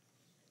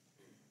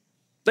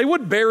 They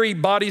would bury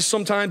bodies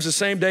sometimes the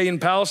same day in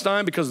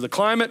Palestine because of the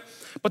climate,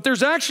 but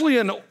there's actually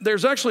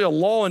a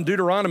law in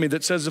Deuteronomy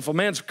that says if a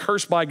man's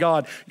cursed by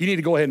God, you need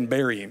to go ahead and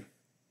bury him.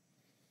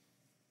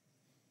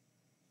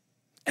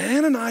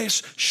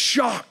 Ananias,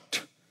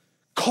 shocked,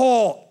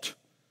 caught,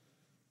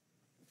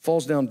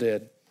 falls down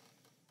dead.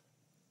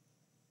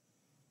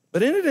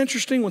 But isn't it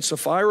interesting when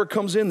Sapphira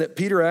comes in that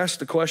Peter asks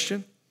the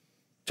question,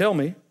 tell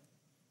me,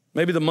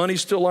 maybe the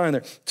money's still lying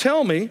there,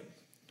 tell me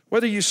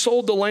whether you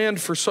sold the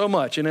land for so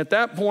much. And at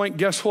that point,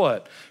 guess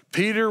what?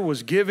 Peter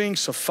was giving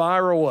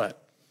Sapphira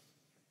what?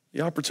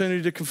 The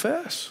opportunity to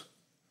confess.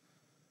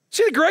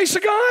 See the grace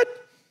of God?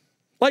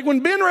 Like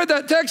when Ben read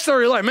that text there,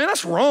 you're like, man,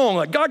 that's wrong.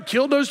 Like God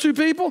killed those two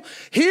people.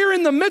 Here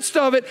in the midst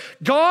of it,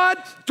 God,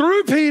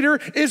 through Peter,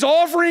 is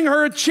offering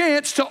her a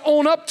chance to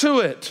own up to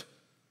it.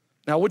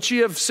 Now, would she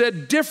have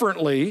said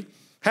differently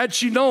had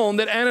she known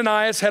that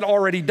Ananias had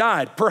already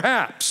died?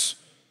 Perhaps.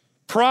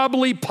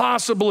 Probably,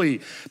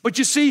 possibly. But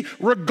you see,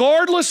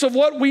 regardless of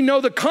what we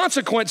know the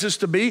consequences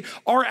to be,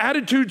 our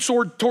attitude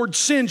toward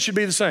sin should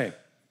be the same.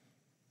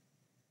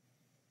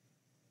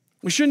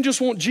 We shouldn't just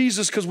want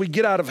Jesus because we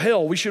get out of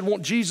hell. We should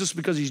want Jesus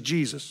because he's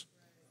Jesus.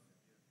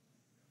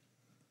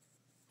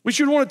 We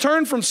should want to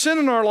turn from sin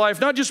in our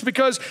life, not just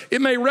because it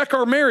may wreck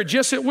our marriage.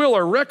 Yes, it will.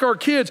 Or wreck our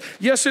kids.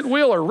 Yes, it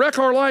will. Or wreck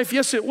our life.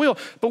 Yes, it will.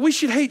 But we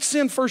should hate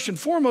sin first and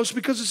foremost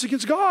because it's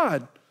against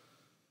God.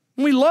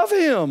 And we love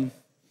him.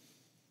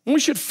 And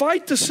we should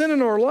fight the sin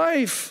in our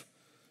life.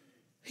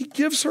 He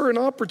gives her an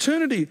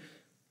opportunity.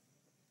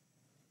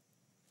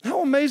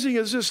 How amazing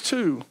is this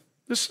too?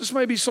 This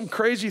may be some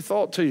crazy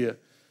thought to you.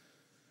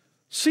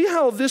 See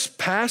how this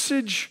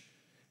passage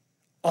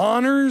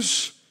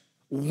honors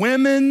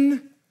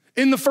women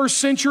in the first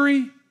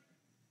century?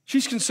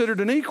 She's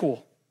considered an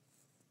equal.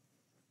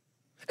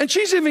 And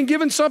she's even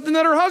given something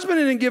that her husband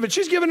didn't give it.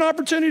 She's given an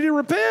opportunity to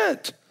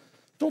repent.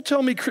 Don't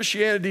tell me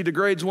Christianity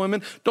degrades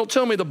women. Don't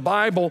tell me the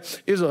Bible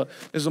is a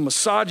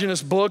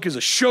misogynist book, is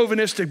a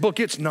chauvinistic book.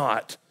 It's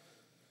not.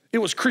 It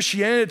was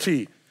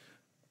Christianity.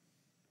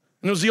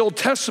 And it was the Old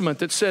Testament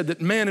that said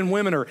that men and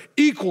women are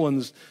equal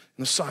in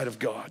the sight of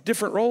God.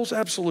 Different roles?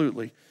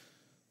 Absolutely.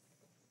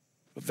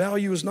 But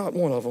value is not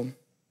one of them.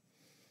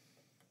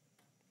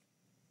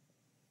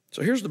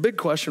 So here's the big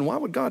question. Why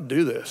would God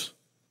do this?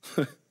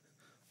 I'll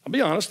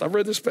be honest. I've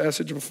read this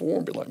passage before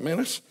and be like, man,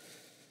 it's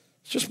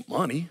just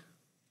money.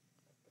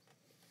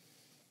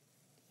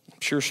 I'm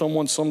sure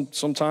someone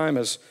sometime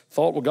has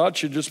thought, well, God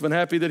should have just been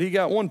happy that he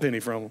got 1 penny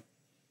from him.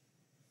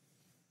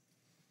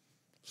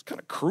 It's kind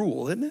of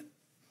cruel, isn't it?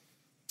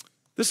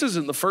 This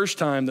isn't the first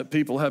time that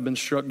people have been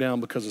struck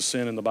down because of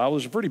sin in the Bible.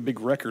 There's a pretty big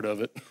record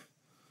of it.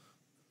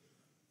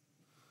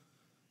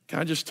 Can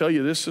I just tell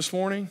you this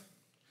morning?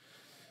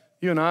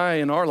 You and I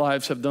in our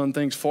lives have done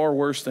things far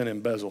worse than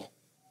embezzle.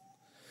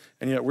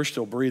 And yet we're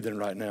still breathing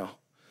right now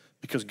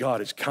because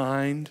God is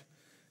kind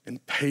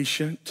and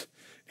patient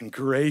and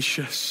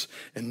gracious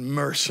and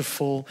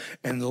merciful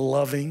and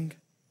loving.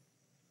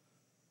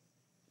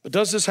 But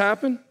does this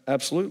happen?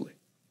 Absolutely.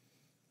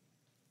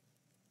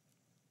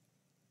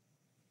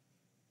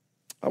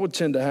 I would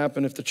tend to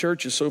happen if the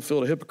church is so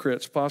filled of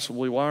hypocrites,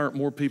 possibly, why aren't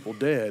more people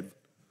dead?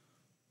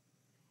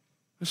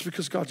 It's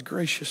because God's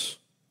gracious.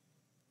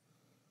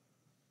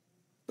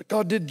 But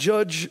God did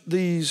judge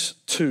these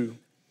two.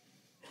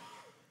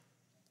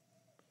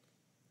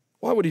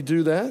 Why would he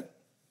do that?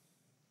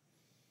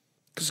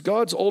 Because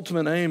God's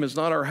ultimate aim is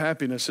not our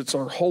happiness, it's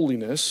our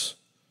holiness.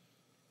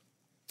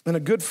 And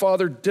a good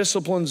father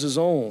disciplines his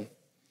own.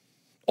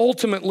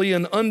 Ultimately,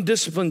 an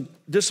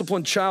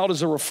undisciplined child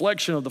is a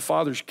reflection of the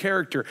father's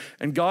character,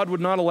 and God would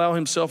not allow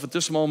himself at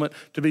this moment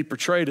to be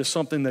portrayed as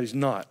something that he's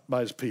not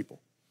by his people.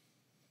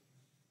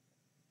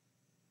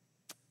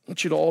 I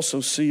want you to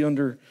also see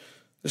under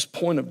this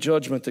point of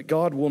judgment that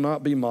God will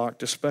not be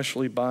mocked,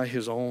 especially by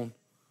his own.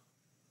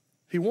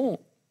 He won't.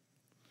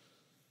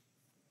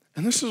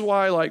 And this is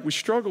why, we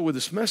struggle with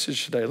this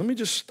message today. Let me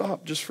just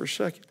stop just for a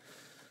second.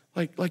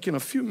 Like in a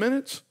few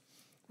minutes,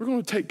 we're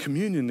going to take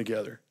communion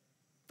together.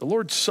 The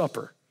Lord's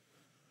Supper.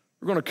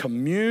 We're going to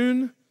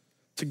commune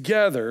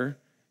together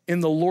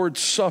in the Lord's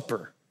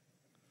Supper.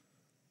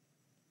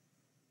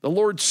 The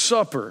Lord's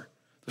Supper.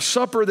 The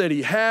supper that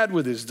he had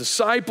with his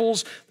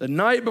disciples the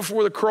night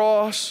before the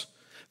cross.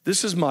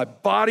 This is my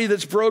body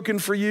that's broken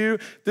for you.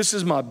 This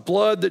is my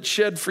blood that's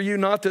shed for you.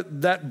 Not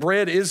that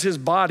bread is his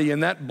body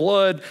and that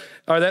blood,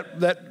 or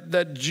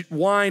that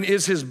wine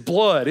is his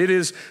blood.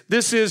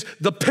 This is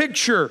the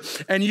picture,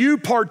 and you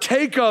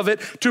partake of it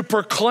to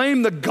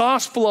proclaim the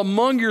gospel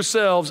among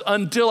yourselves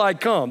until I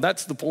come.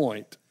 That's the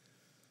point.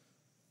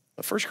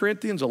 1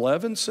 Corinthians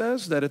 11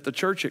 says that at the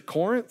church at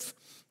Corinth,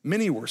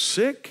 many were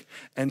sick,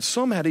 and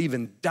some had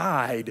even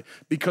died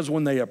because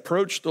when they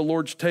approached the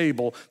Lord's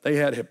table, they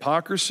had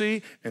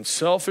hypocrisy and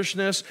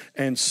selfishness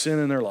and sin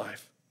in their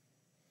life.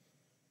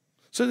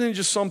 So then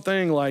just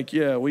something like,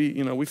 yeah,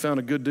 we found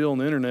a good deal on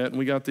the internet, and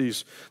we got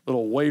these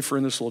little wafer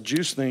and this little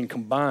juice thing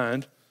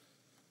combined,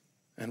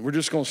 and we're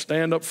just going to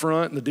stand up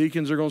front, and the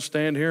deacons are going to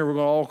stand here, and we're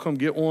going to all come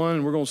get one,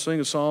 and we're going to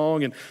sing a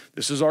song, and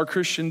this is our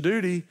Christian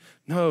duty.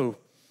 No.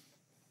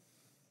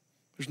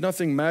 There's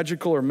nothing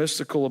magical or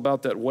mystical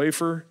about that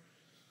wafer.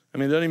 I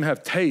mean, it doesn't even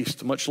have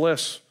taste, much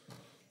less,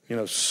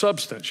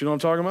 substance. You know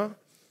what I'm talking about?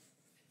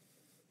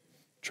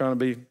 Trying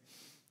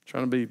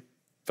to be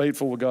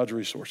faithful with God's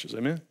resources.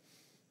 Amen?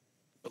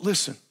 But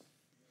listen,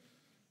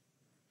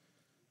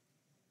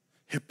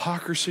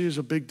 hypocrisy is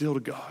a big deal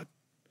to God.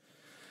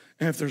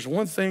 And if there's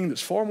one thing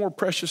that's far more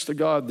precious to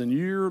God than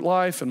your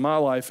life and my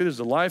life, it is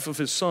the life of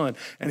his son.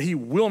 And he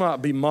will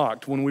not be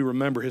mocked when we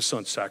remember his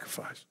son's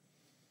sacrifice.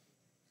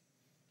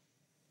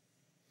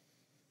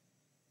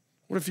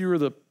 What if you were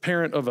the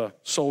parent of a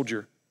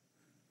soldier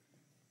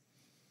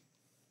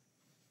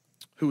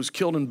who was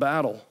killed in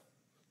battle,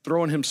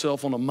 throwing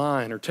himself on a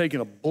mine or taking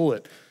a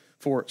bullet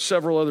for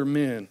several other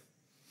men.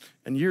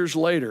 And years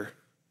later,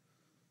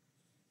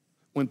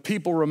 when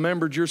people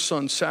remembered your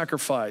son's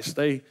sacrifice,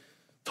 they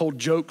told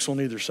jokes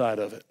on either side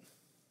of it.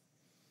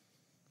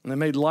 And they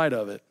made light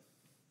of it.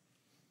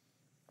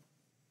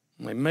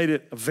 And they made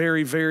it a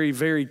very, very,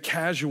 very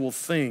casual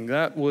thing.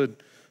 That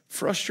would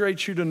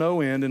frustrate you to no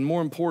end, and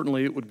more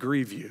importantly, it would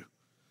grieve you.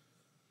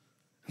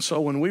 And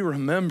so when we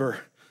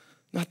remember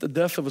not the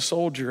death of a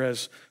soldier,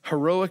 as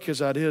heroic as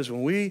that is,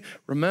 when we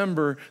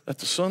remember that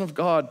the Son of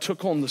God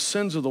took on the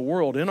sins of the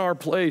world in our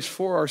place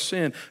for our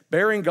sin,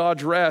 bearing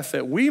God's wrath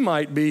that we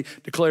might be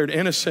declared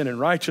innocent and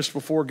righteous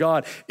before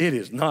God, it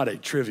is not a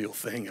trivial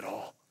thing at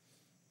all.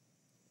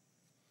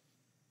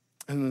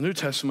 In the New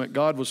Testament,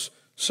 God was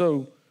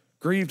so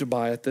grieved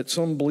by it that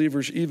some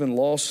believers even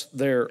lost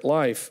their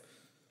life.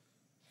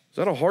 Is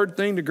that a hard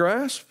thing to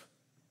grasp?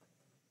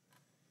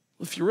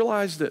 If you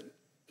realize that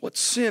what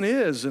sin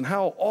is and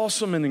how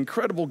awesome and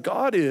incredible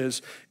God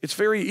is, it's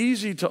very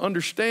easy to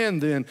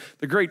understand then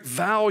the great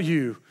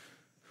value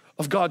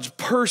of God's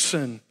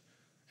person,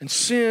 and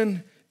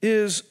sin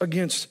is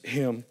against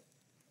him.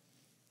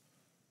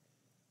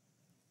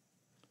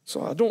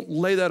 So I don't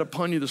lay that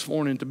upon you this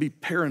morning to be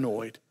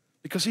paranoid,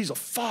 because he's a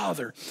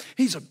father.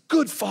 He's a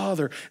good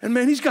father. And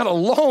man, he's got a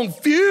long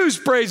fuse,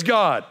 praise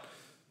God.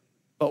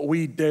 But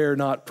we dare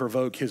not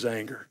provoke his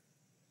anger.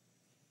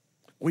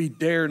 We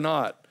dare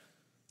not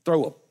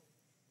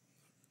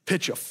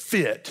pitch a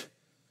fit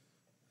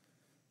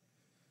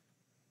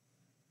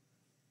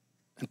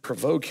and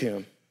provoke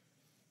him.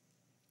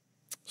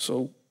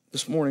 So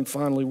this morning,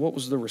 finally, what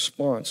was the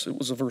response? It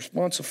was a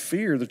response of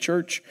fear. The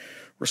church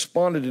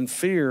responded in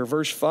fear.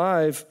 Verse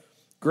 5,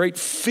 great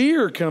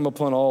fear came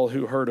upon all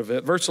who heard of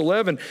it. Verse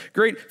 11,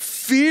 great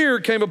fear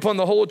came upon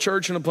the whole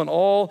church and upon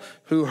all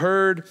who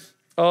heard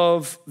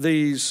of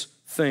these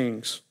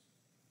things.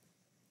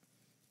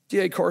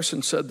 D.A.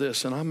 Carson said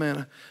this, and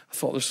I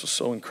thought this was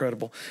so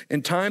incredible.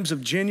 In times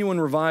of genuine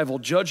revival,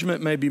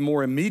 judgment may be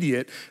more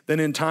immediate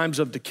than in times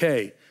of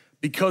decay.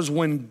 Because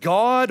when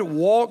God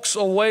walks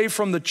away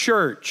from the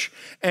church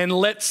and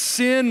lets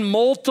sin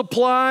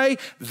multiply,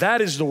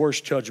 that is the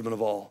worst judgment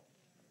of all.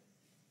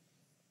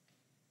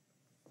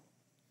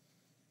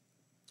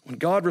 When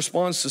God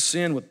responds to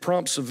sin with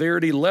prompt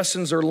severity,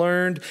 lessons are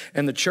learned,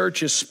 and the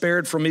church is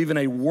spared from even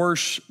a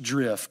worse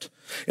drift.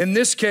 In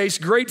this case,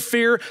 great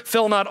fear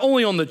fell not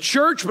only on the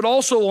church, but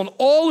also on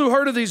all who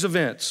heard of these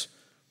events.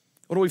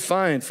 What do we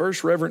find?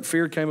 First, reverent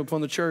fear came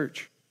upon the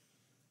church.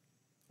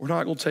 We're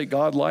not going to take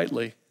God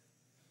lightly.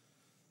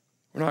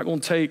 We're not going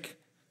to take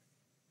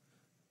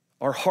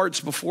our hearts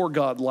before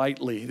God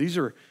lightly. These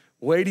are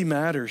weighty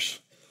matters.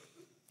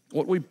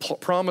 What we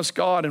promise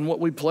God and what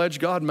we pledge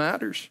God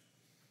matters.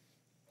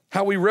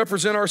 How we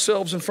represent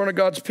ourselves in front of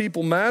God's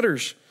people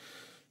matters.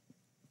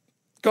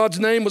 God's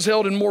name was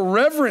held in more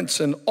reverence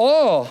and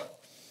awe.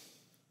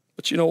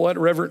 But you know what?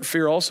 Reverent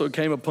fear also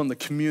came upon the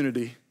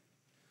community.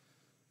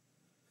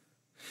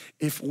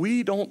 If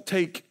we don't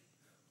take,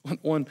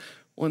 one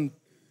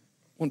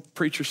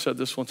preacher said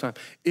this one time,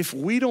 if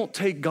we don't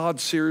take God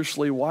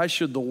seriously, why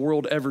should the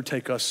world ever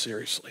take us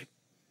seriously?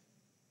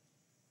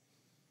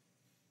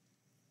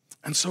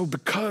 And so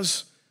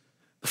because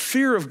the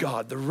fear of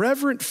God, the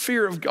reverent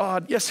fear of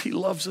God, yes, he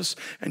loves us,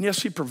 and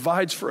yes, he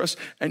provides for us,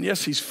 and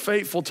yes, he's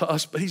faithful to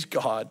us, but he's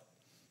God.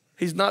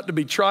 He's not to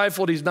be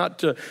trifled. He's not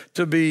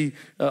to be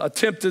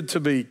attempted to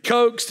be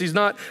coaxed. He's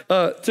not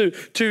to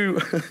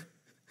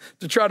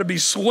try to be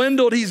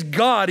swindled. He's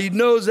God. He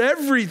knows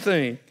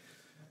everything.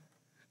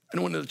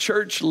 And when the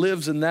church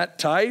lives in that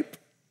type,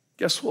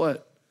 guess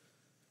what?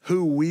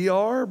 Who we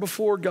are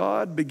before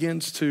God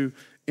begins to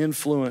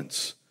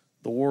influence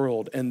the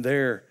world and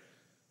their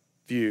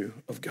view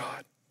of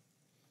God.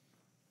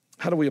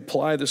 How do we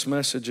apply this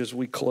message as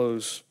we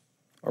close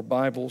our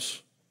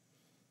Bibles?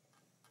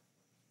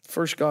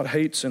 First, God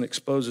hates and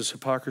exposes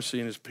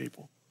hypocrisy in his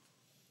people.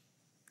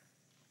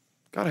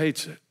 God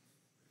hates it.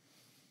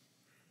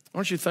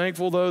 Aren't you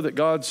thankful, though, that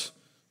God's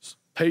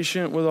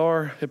patient with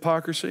our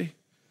hypocrisy?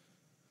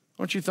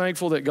 Aren't you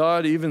thankful that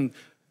God, even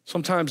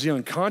sometimes the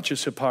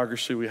unconscious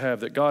hypocrisy we have,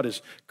 that God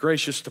is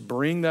gracious to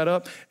bring that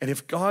up? And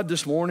if God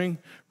this morning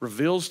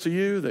reveals to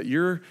you that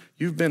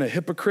you've been a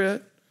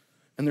hypocrite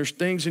and there's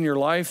things in your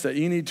life that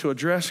you need to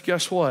address,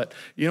 guess what?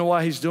 You know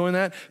why he's doing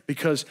that?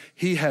 Because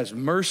he has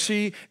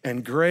mercy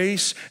and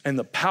grace and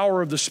the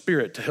power of the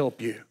Spirit to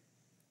help you.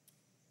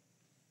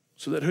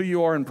 So that who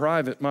you are in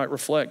private might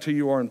reflect who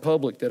you are in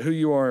public, that who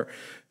you are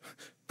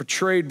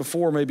portrayed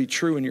before may be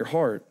true in your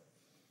heart.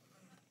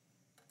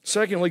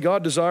 Secondly,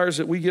 God desires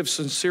that we give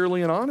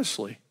sincerely and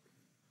honestly.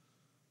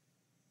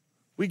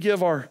 We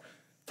give our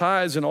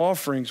tithes and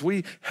offerings.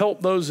 We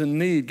help those in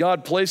need.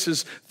 God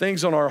places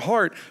things on our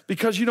heart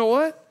because you know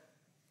what?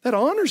 That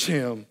honors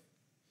him.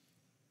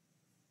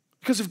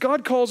 Because if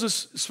God calls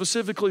us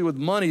specifically with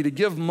money, to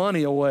give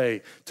money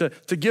away, to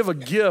give a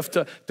gift,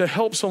 to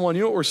help someone,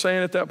 you know what we're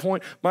saying at that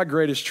point? My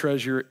greatest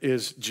treasure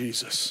is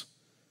Jesus.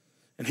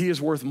 And he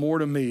is worth more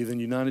to me than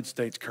United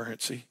States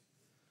currency.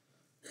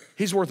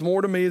 He's worth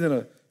more to me than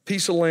a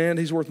piece of land.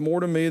 He's worth more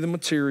to me than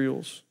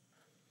materials.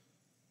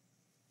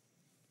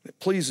 It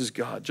pleases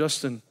God.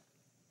 Justin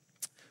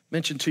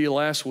mentioned to you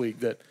last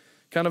week that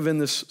kind of in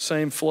this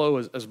same flow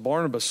as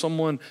Barnabas,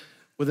 someone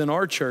within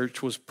our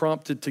church was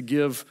prompted to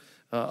give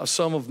a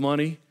sum of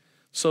money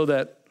so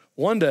that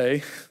one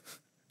day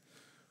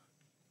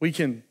we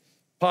can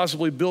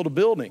possibly build a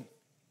building.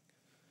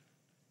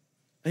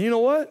 And you know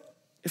what?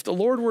 If the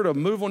Lord were to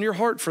move on your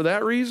heart for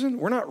that reason,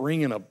 we're not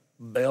ringing a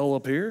bell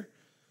up here.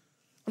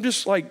 I'm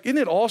just like, isn't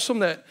it awesome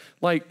that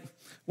like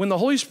when the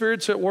Holy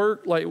Spirit's at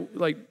work,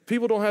 like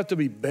people don't have to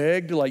be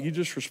begged, like you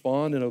just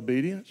respond in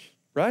obedience,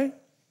 right?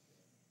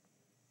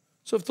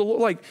 So if the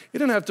Lord, like, it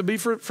doesn't have to be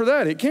for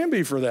that. It can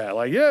be for that.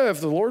 Like, yeah, if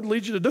the Lord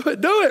leads you to do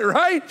it,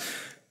 right?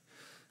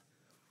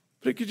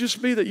 But it could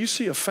just be that you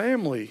see a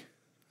family,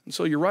 and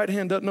so your right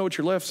hand doesn't know what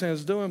your left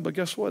hand's doing, but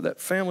guess what? That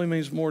family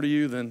means more to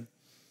you than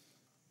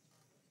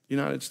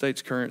United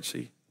States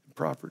currency and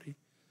property.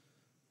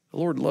 The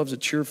Lord loves a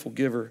cheerful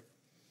giver.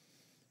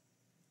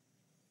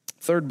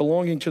 Third,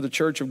 belonging to the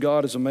church of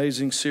God is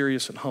amazing,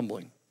 serious, and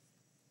humbling.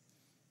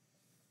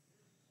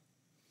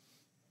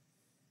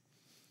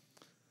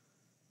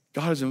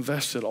 God has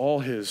invested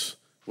all his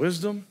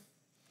wisdom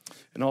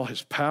and all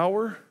his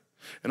power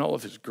and all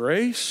of his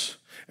grace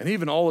and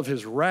even all of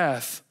his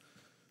wrath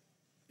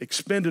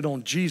expended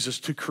on Jesus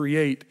to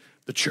create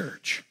the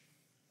church.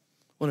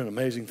 What an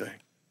amazing thing.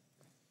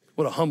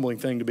 What a humbling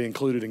thing to be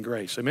included in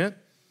grace. Amen?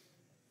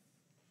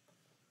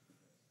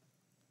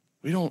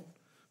 We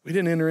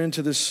didn't enter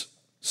into this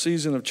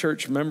season of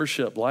church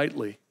membership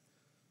lightly.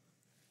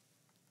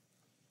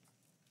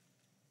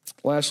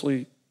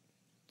 Lastly,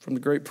 from the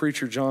great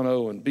preacher John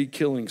Owen, be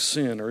killing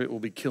sin or it will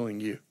be killing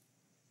you.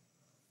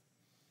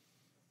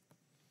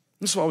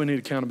 This is why we need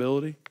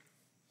accountability.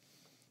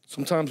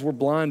 Sometimes we're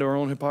blind to our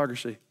own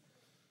hypocrisy.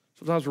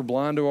 Sometimes we're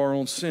blind to our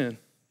own sin.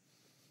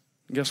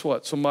 And guess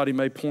what? Somebody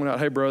may point out,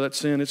 hey bro, that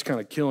sin, it's kind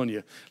of killing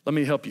you. Let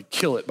me help you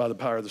kill it by the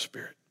power of the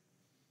Spirit.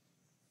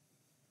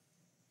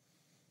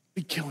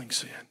 Be killing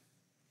sin.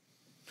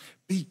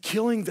 Be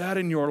killing that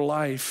in your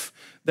life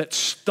that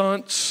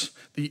stunts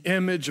the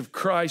image of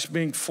Christ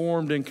being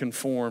formed and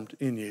conformed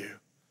in you.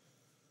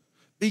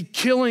 Be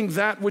killing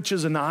that which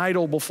is an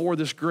idol before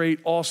this great,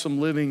 awesome,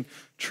 living,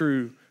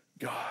 true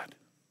God.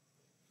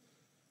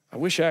 I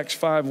wish Acts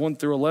 5, 1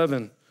 through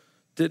 11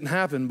 didn't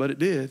happen, but it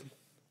did.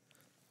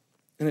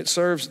 And it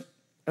serves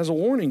as a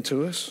warning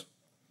to us.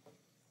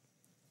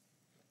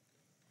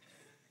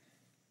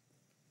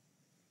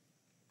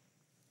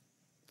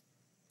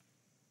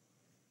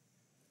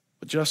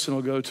 What Justin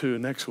will go to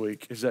next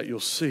week is that you'll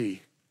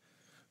see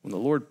when the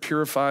Lord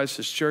purifies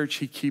his church,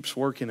 he keeps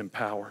working in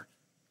power.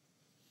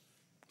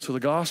 So the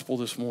gospel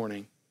this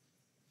morning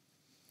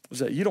is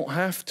that you don't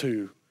have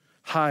to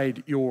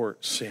hide your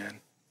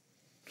sin.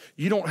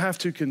 You don't have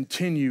to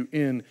continue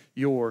in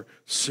your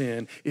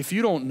sin. If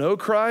you don't know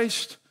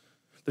Christ,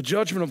 the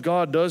judgment of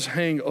God does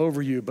hang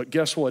over you, but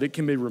guess what? It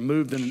can be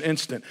removed in an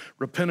instant.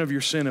 Repent of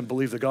your sin and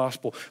believe the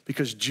gospel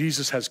because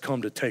Jesus has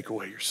come to take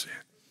away your sin.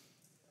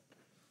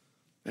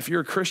 If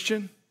you're a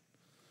Christian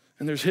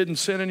and there's hidden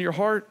sin in your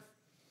heart,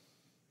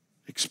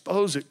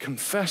 expose it,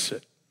 confess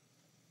it.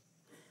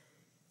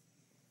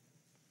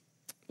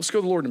 Let's go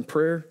to the Lord in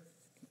prayer.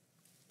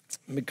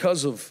 And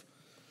because of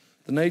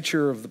the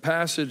nature of the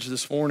passage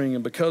this morning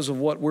and because of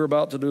what we're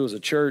about to do as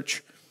a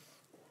church,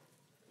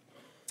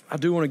 I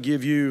do want to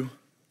give you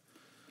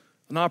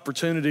an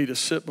opportunity to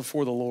sit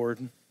before the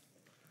Lord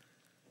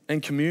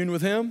and commune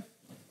with him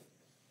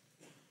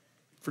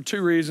for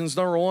two reasons.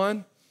 Number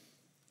one,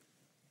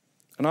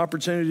 an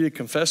opportunity to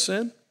confess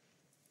sin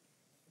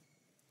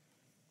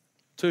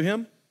to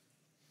him,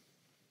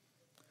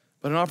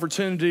 but an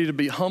opportunity to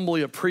be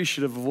humbly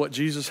appreciative of what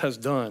Jesus has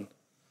done.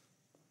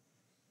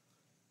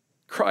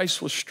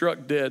 Christ was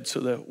struck dead so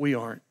that we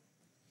aren't.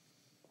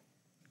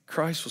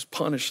 Christ was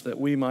punished that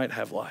we might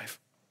have life.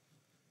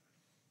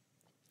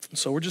 And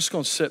so we're just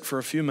going to sit for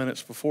a few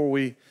minutes before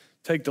we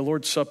take the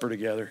Lord's Supper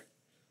together.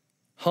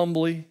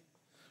 Humbly,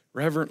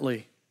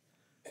 reverently.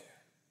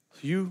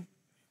 You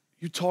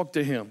talk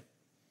to him.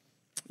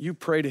 You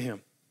pray to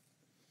him.